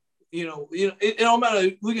 It don't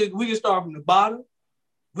matter. We can start from the bottom.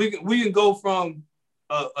 We can go from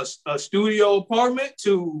a studio apartment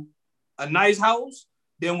to a nice house.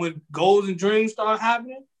 Then when goals and dreams start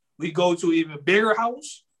happening, we go to an even bigger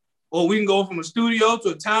house. Or we can go from a studio to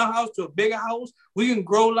a townhouse to a bigger house. We can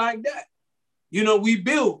grow like that. We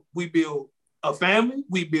build a family,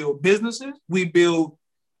 we build businesses, we build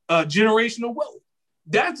generational wealth.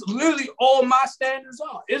 That's literally all my standards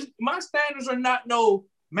are. My standards are not no,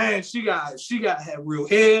 man, she got to have real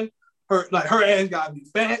hair. Her ass gotta be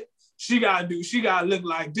fat. She gotta look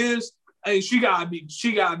like this. Hey, she gotta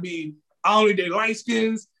be only they light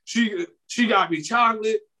skins. She gotta be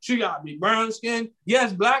chocolate. She gotta be brown skin.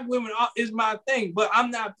 Yes, black women is my thing, but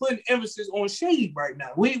I'm not putting emphasis on shade right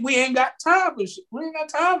now. We ain't got time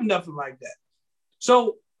for nothing like that.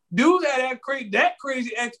 So dudes that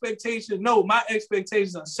crazy expectation. No, my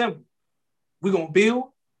expectations are simple. We're gonna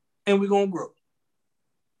build and we're gonna grow.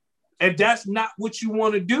 If that's not what you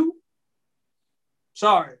want to do,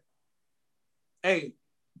 sorry. Hey,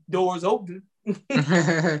 doors open.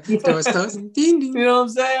 Doors closing. Ding, ding. You know what I'm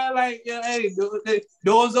saying? Like, hey,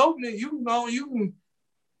 doors opening. You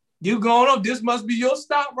going up. This must be your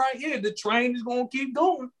stop right here. The train is gonna keep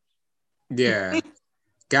going. Yeah,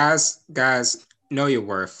 guys, know your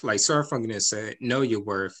worth. Like Sir Funkiness said, know your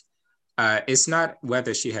worth. It's not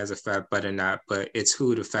whether she has a fat butt or not, but it's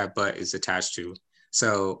who the fat butt is attached to.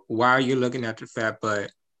 So why are you looking at the fat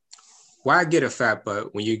butt? Why get a fat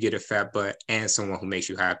butt when you get a fat butt and someone who makes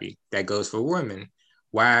you happy? That goes for women.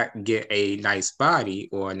 Why get a nice body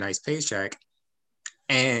or a nice paycheck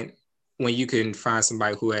and when you can find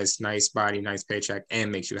somebody who has nice body, nice paycheck,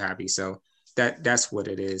 and makes you happy? So that's what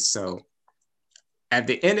it is. So at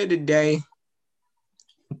the end of the day,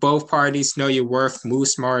 both parties know your worth, move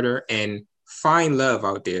smarter, and find love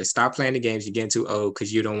out there. Stop playing the games. You're getting too old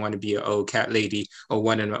because you don't want to be an old cat lady or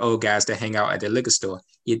one of the old guys that hang out at the liquor store.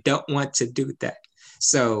 You don't want to do that.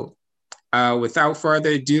 So without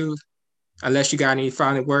further ado, unless you got any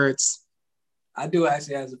final words. I do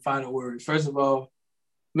actually have some final words. First of all,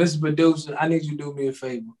 Mr. Producer, I need you to do me a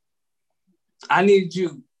favor. I need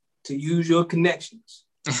you to use your connections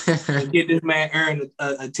and get this man earn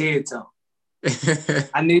a TED Talk.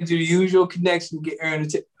 I need you to use your connection to get earn a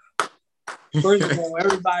TED. First of all,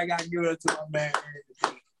 everybody got to give it up to my man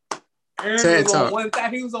Aaron. Aaron was on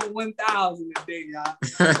 1,000. He was on 1,000 a day, y'all.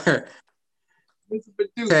 Mr.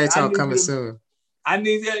 Producer, TED Talk coming soon. I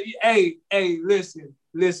need hey, listen,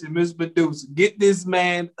 Mr. Producer, get this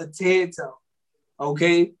man a TED Talk,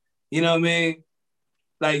 okay? You know what I mean?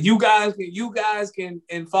 Like you guys can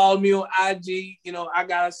and follow me on IG. I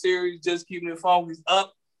got a series, Just Keeping It Focused,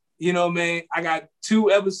 up. You know what I mean? I got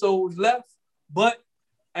 2 episodes left, but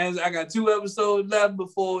as I got 2 episodes left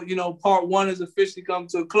before, part 1 is officially come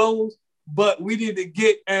to a close. But we need to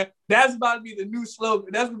get, that's about to be the new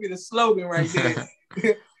slogan. That's going to be the slogan right there.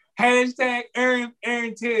 Hashtag Aaron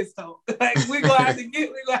TED Talk. Like we're gonna have to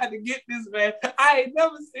get this man. I ain't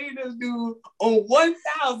never seen this dude on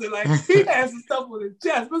 1,000. Like he has some stuff on his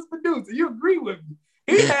chest. Mr. Producer, you agree with me?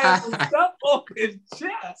 He has some stuff on his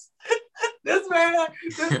chest. This man,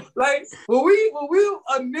 like when we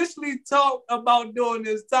initially talked about doing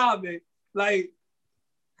this topic, like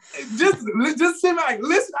just sit back,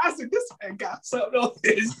 listen. I said, this man got something on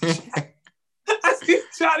his chest. I see him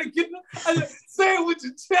trying to get. I said, say it with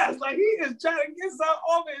your chest, like he is trying to get something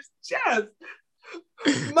off his chest.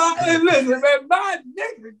 Listen, man, my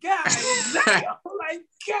nigga, guy, like,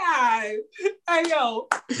 God, hey yo,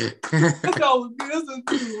 this is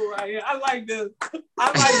beautiful right here. I like this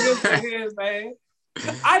right here, man.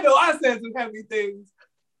 I know I said some heavy things,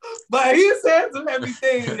 but he said some heavy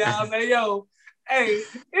things, y'all, man. Yo, hey,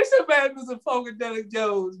 it's your man, Mr. Funkadelic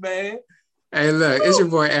Jones, man. Hey, look, it's your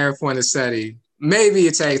boy Aaron Fornasetti. Maybe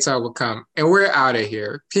a TED Talk will come, and we're out of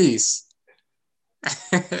here. Peace.